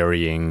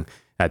 varying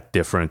at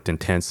different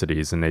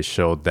intensities. And they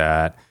showed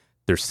that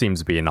there seems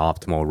to be an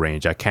optimal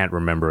range. I can't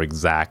remember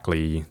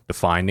exactly the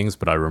findings,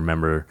 but I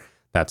remember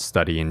that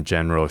study in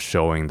general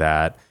showing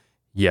that,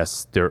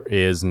 yes, there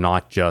is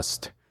not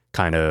just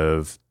kind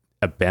of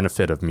a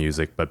benefit of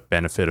music, but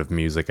benefit of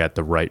music at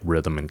the right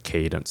rhythm and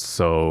cadence.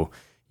 So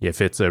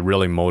if it's a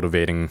really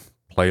motivating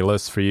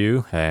playlist for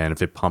you and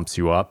if it pumps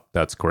you up,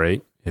 that's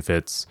great. If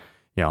it's,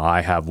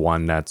 I have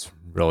one that's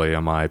really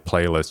on my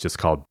playlist just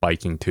called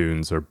biking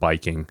tunes or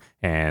biking,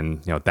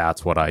 and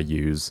that's what I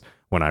use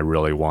when I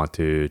really want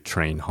to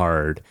train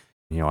hard.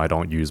 I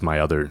don't use my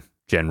other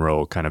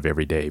general kind of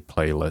everyday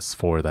playlists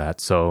for that.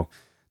 So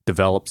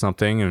develop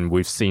something, and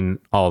we've seen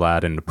all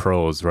that in the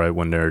pros, right?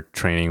 When they're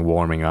training,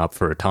 warming up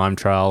for a time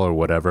trial or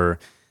whatever,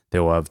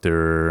 they'll have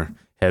their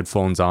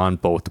headphones on,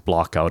 both to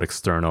block out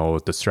external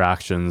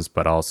distractions,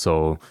 but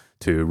also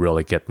to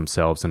really get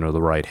themselves into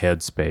the right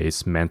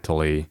headspace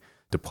mentally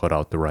to put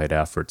out the right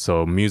effort.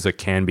 So music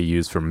can be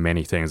used for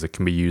many things. It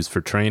can be used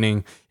for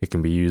training. It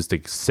can be used to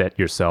set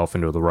yourself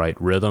into the right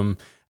rhythm.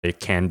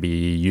 It can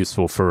be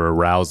useful for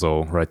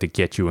arousal, right? To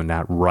get you in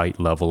that right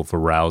level of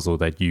arousal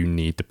that you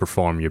need to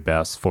perform your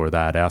best for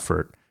that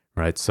effort,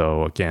 right?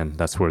 So again,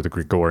 that's where the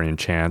Gregorian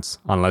chants,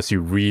 unless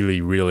you really,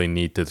 really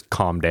need to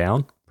calm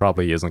down,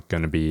 probably isn't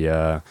going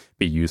to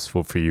be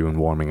useful for you in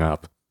warming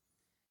up.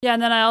 Yeah,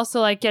 and then I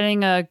also like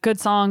getting a good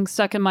song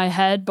stuck in my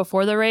head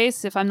before the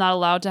race. If I'm not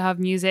allowed to have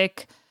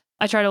music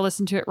I try to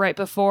listen to it right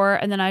before,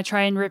 and then I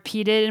try and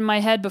repeat it in my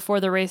head before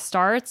the race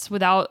starts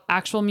without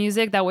actual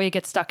music. That way it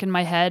gets stuck in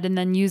my head, and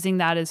then using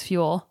that as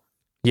fuel.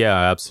 Yeah,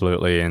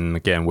 absolutely. And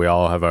again, we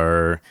all have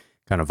our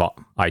kind of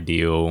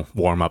ideal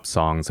warm-up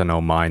songs. I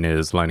know mine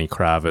is Lenny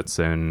Kravitz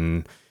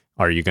and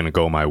Are You Gonna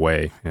Go My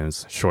Way?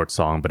 It's a short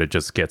song, but it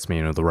just gets me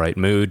into the right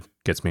mood,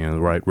 gets me in the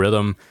right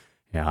rhythm.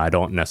 Yeah, I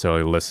don't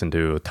necessarily listen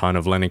to a ton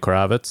of Lenny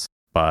Kravitz,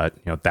 but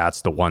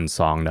that's the one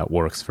song that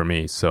works for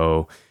me.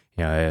 So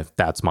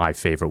that's my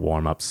favorite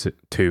warm-up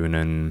tune.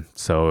 And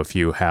so if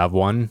you have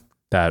one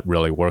that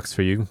really works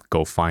for you,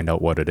 go find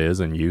out what it is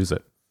and use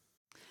it.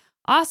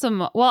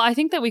 Awesome. Well, I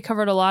think that we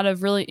covered a lot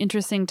of really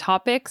interesting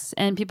topics,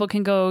 and people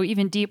can go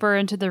even deeper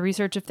into the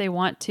research if they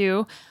want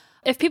to.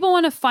 If people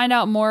want to find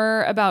out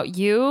more about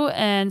you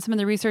and some of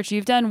the research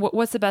you've done,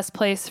 what's the best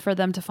place for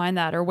them to find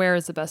that? Or where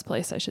is the best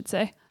place, I should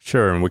say?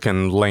 Sure. And we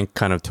can link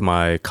kind of to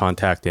my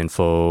contact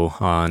info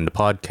on the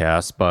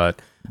podcast, but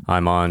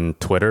I'm on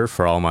Twitter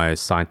for all my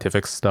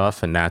scientific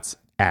stuff, and that's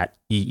at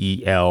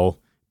EELBROCK.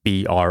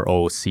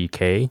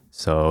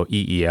 So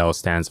EEL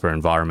stands for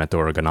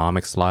Environmental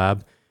Ergonomics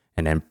Lab.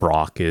 And then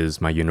Brock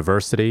is my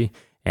university.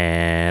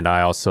 And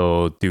I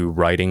also do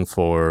writing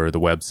for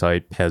the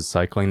website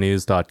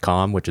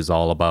pezcyclingnews.com, which is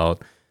all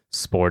about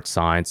sports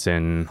science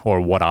or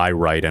what I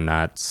write in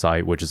that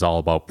site, which is all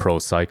about pro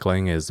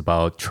cycling, is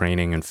about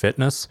training and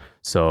fitness.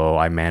 So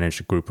I manage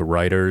a group of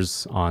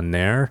writers on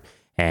there.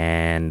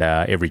 And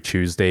every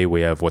Tuesday we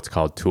have what's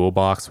called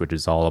Toolbox, which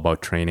is all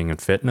about training and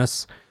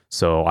fitness.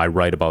 So I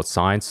write about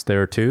science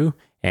there too.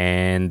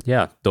 And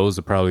yeah, those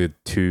are probably the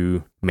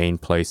two main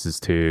places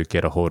to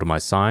get a hold of my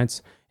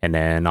science. And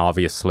then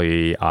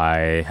obviously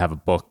I have a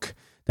book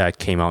that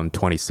came out in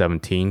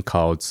 2017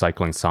 called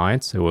Cycling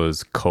Science. It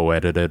was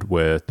co-edited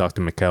with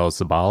Dr. Mikhail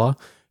Zabala,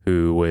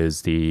 who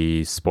is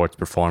the sports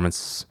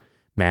performance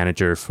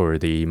manager for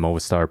the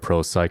Movistar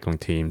Pro Cycling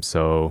team.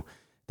 So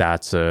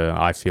that's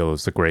I feel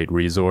is a great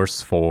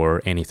resource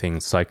for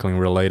anything cycling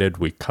related.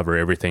 We cover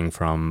everything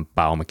from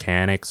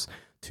biomechanics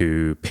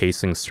to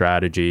pacing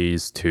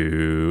strategies,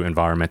 to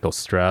environmental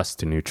stress,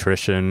 to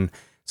nutrition,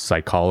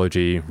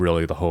 psychology,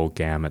 really the whole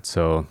gamut.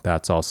 So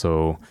that's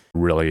also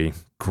really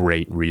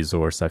great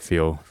resource, I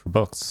feel, for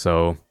books.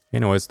 So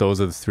anyways,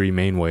 those are the three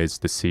main ways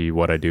to see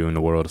what I do in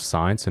the world of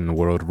science and the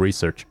world of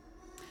research.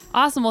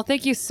 Awesome. Well,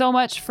 thank you so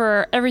much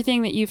for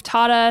everything that you've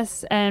taught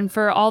us and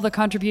for all the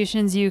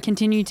contributions you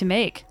continue to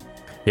make.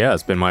 Yeah,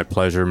 it's been my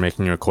pleasure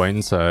making your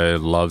acquaintance. I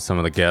love some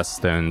of the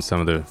guests and some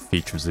of the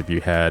features that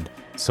you had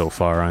so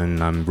far,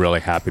 and I'm really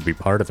happy to be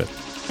part of it.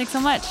 Thanks so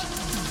much.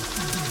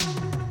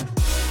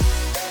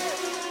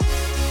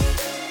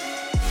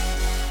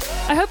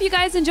 I hope you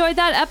guys enjoyed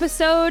that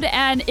episode,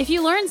 and if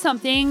you learned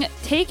something,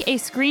 take a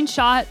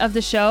screenshot of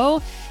the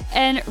show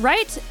and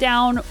write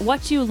down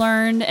what you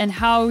learned and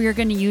how you're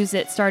going to use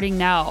it starting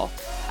now.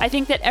 I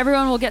think that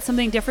everyone will get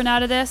something different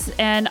out of this,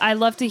 and I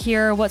love to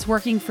hear what's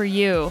working for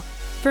you.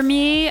 For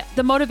me,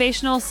 the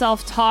motivational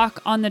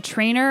self-talk on the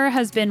trainer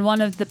has been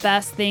one of the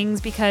best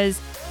things, because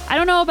I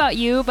don't know about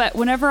you, but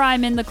whenever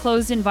I'm in the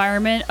closed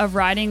environment of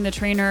riding the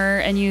trainer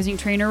and using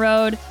Trainer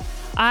Road,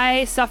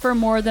 I suffer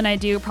more than I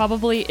do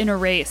probably in a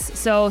race.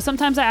 So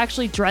sometimes I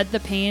actually dread the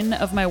pain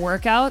of my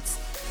workouts.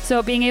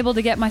 So being able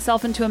to get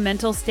myself into a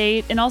mental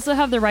state and also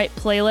have the right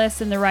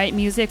playlist and the right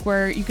music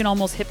where you can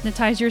almost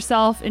hypnotize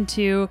yourself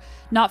into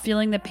not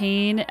feeling the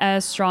pain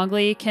as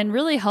strongly can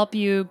really help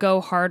you go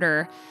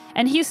harder.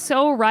 And he's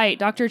so right.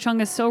 Dr.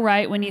 Cheung is so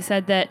right when he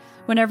said that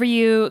whenever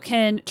you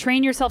can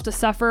train yourself to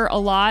suffer a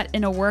lot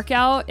in a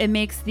workout, it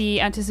makes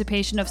the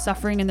anticipation of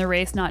suffering in the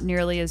race not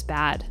nearly as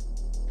bad.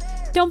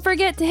 Don't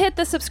forget to hit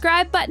the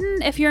subscribe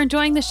button if you're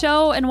enjoying the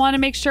show and want to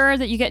make sure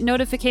that you get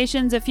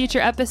notifications of future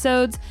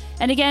episodes.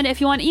 And again, if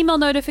you want email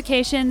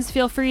notifications,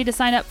 feel free to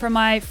sign up for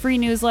my free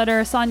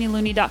newsletter,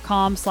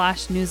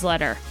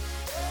 sonyalooney.com/newsletter.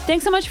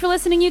 Thanks so much for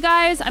listening, you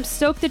guys. I'm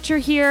stoked that you're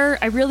here.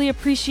 I really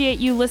appreciate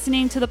you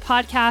listening to the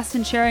podcast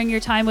and sharing your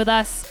time with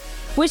us.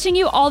 Wishing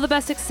you all the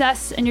best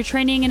success in your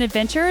training and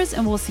adventures,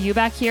 and we'll see you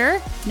back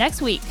here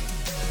next week.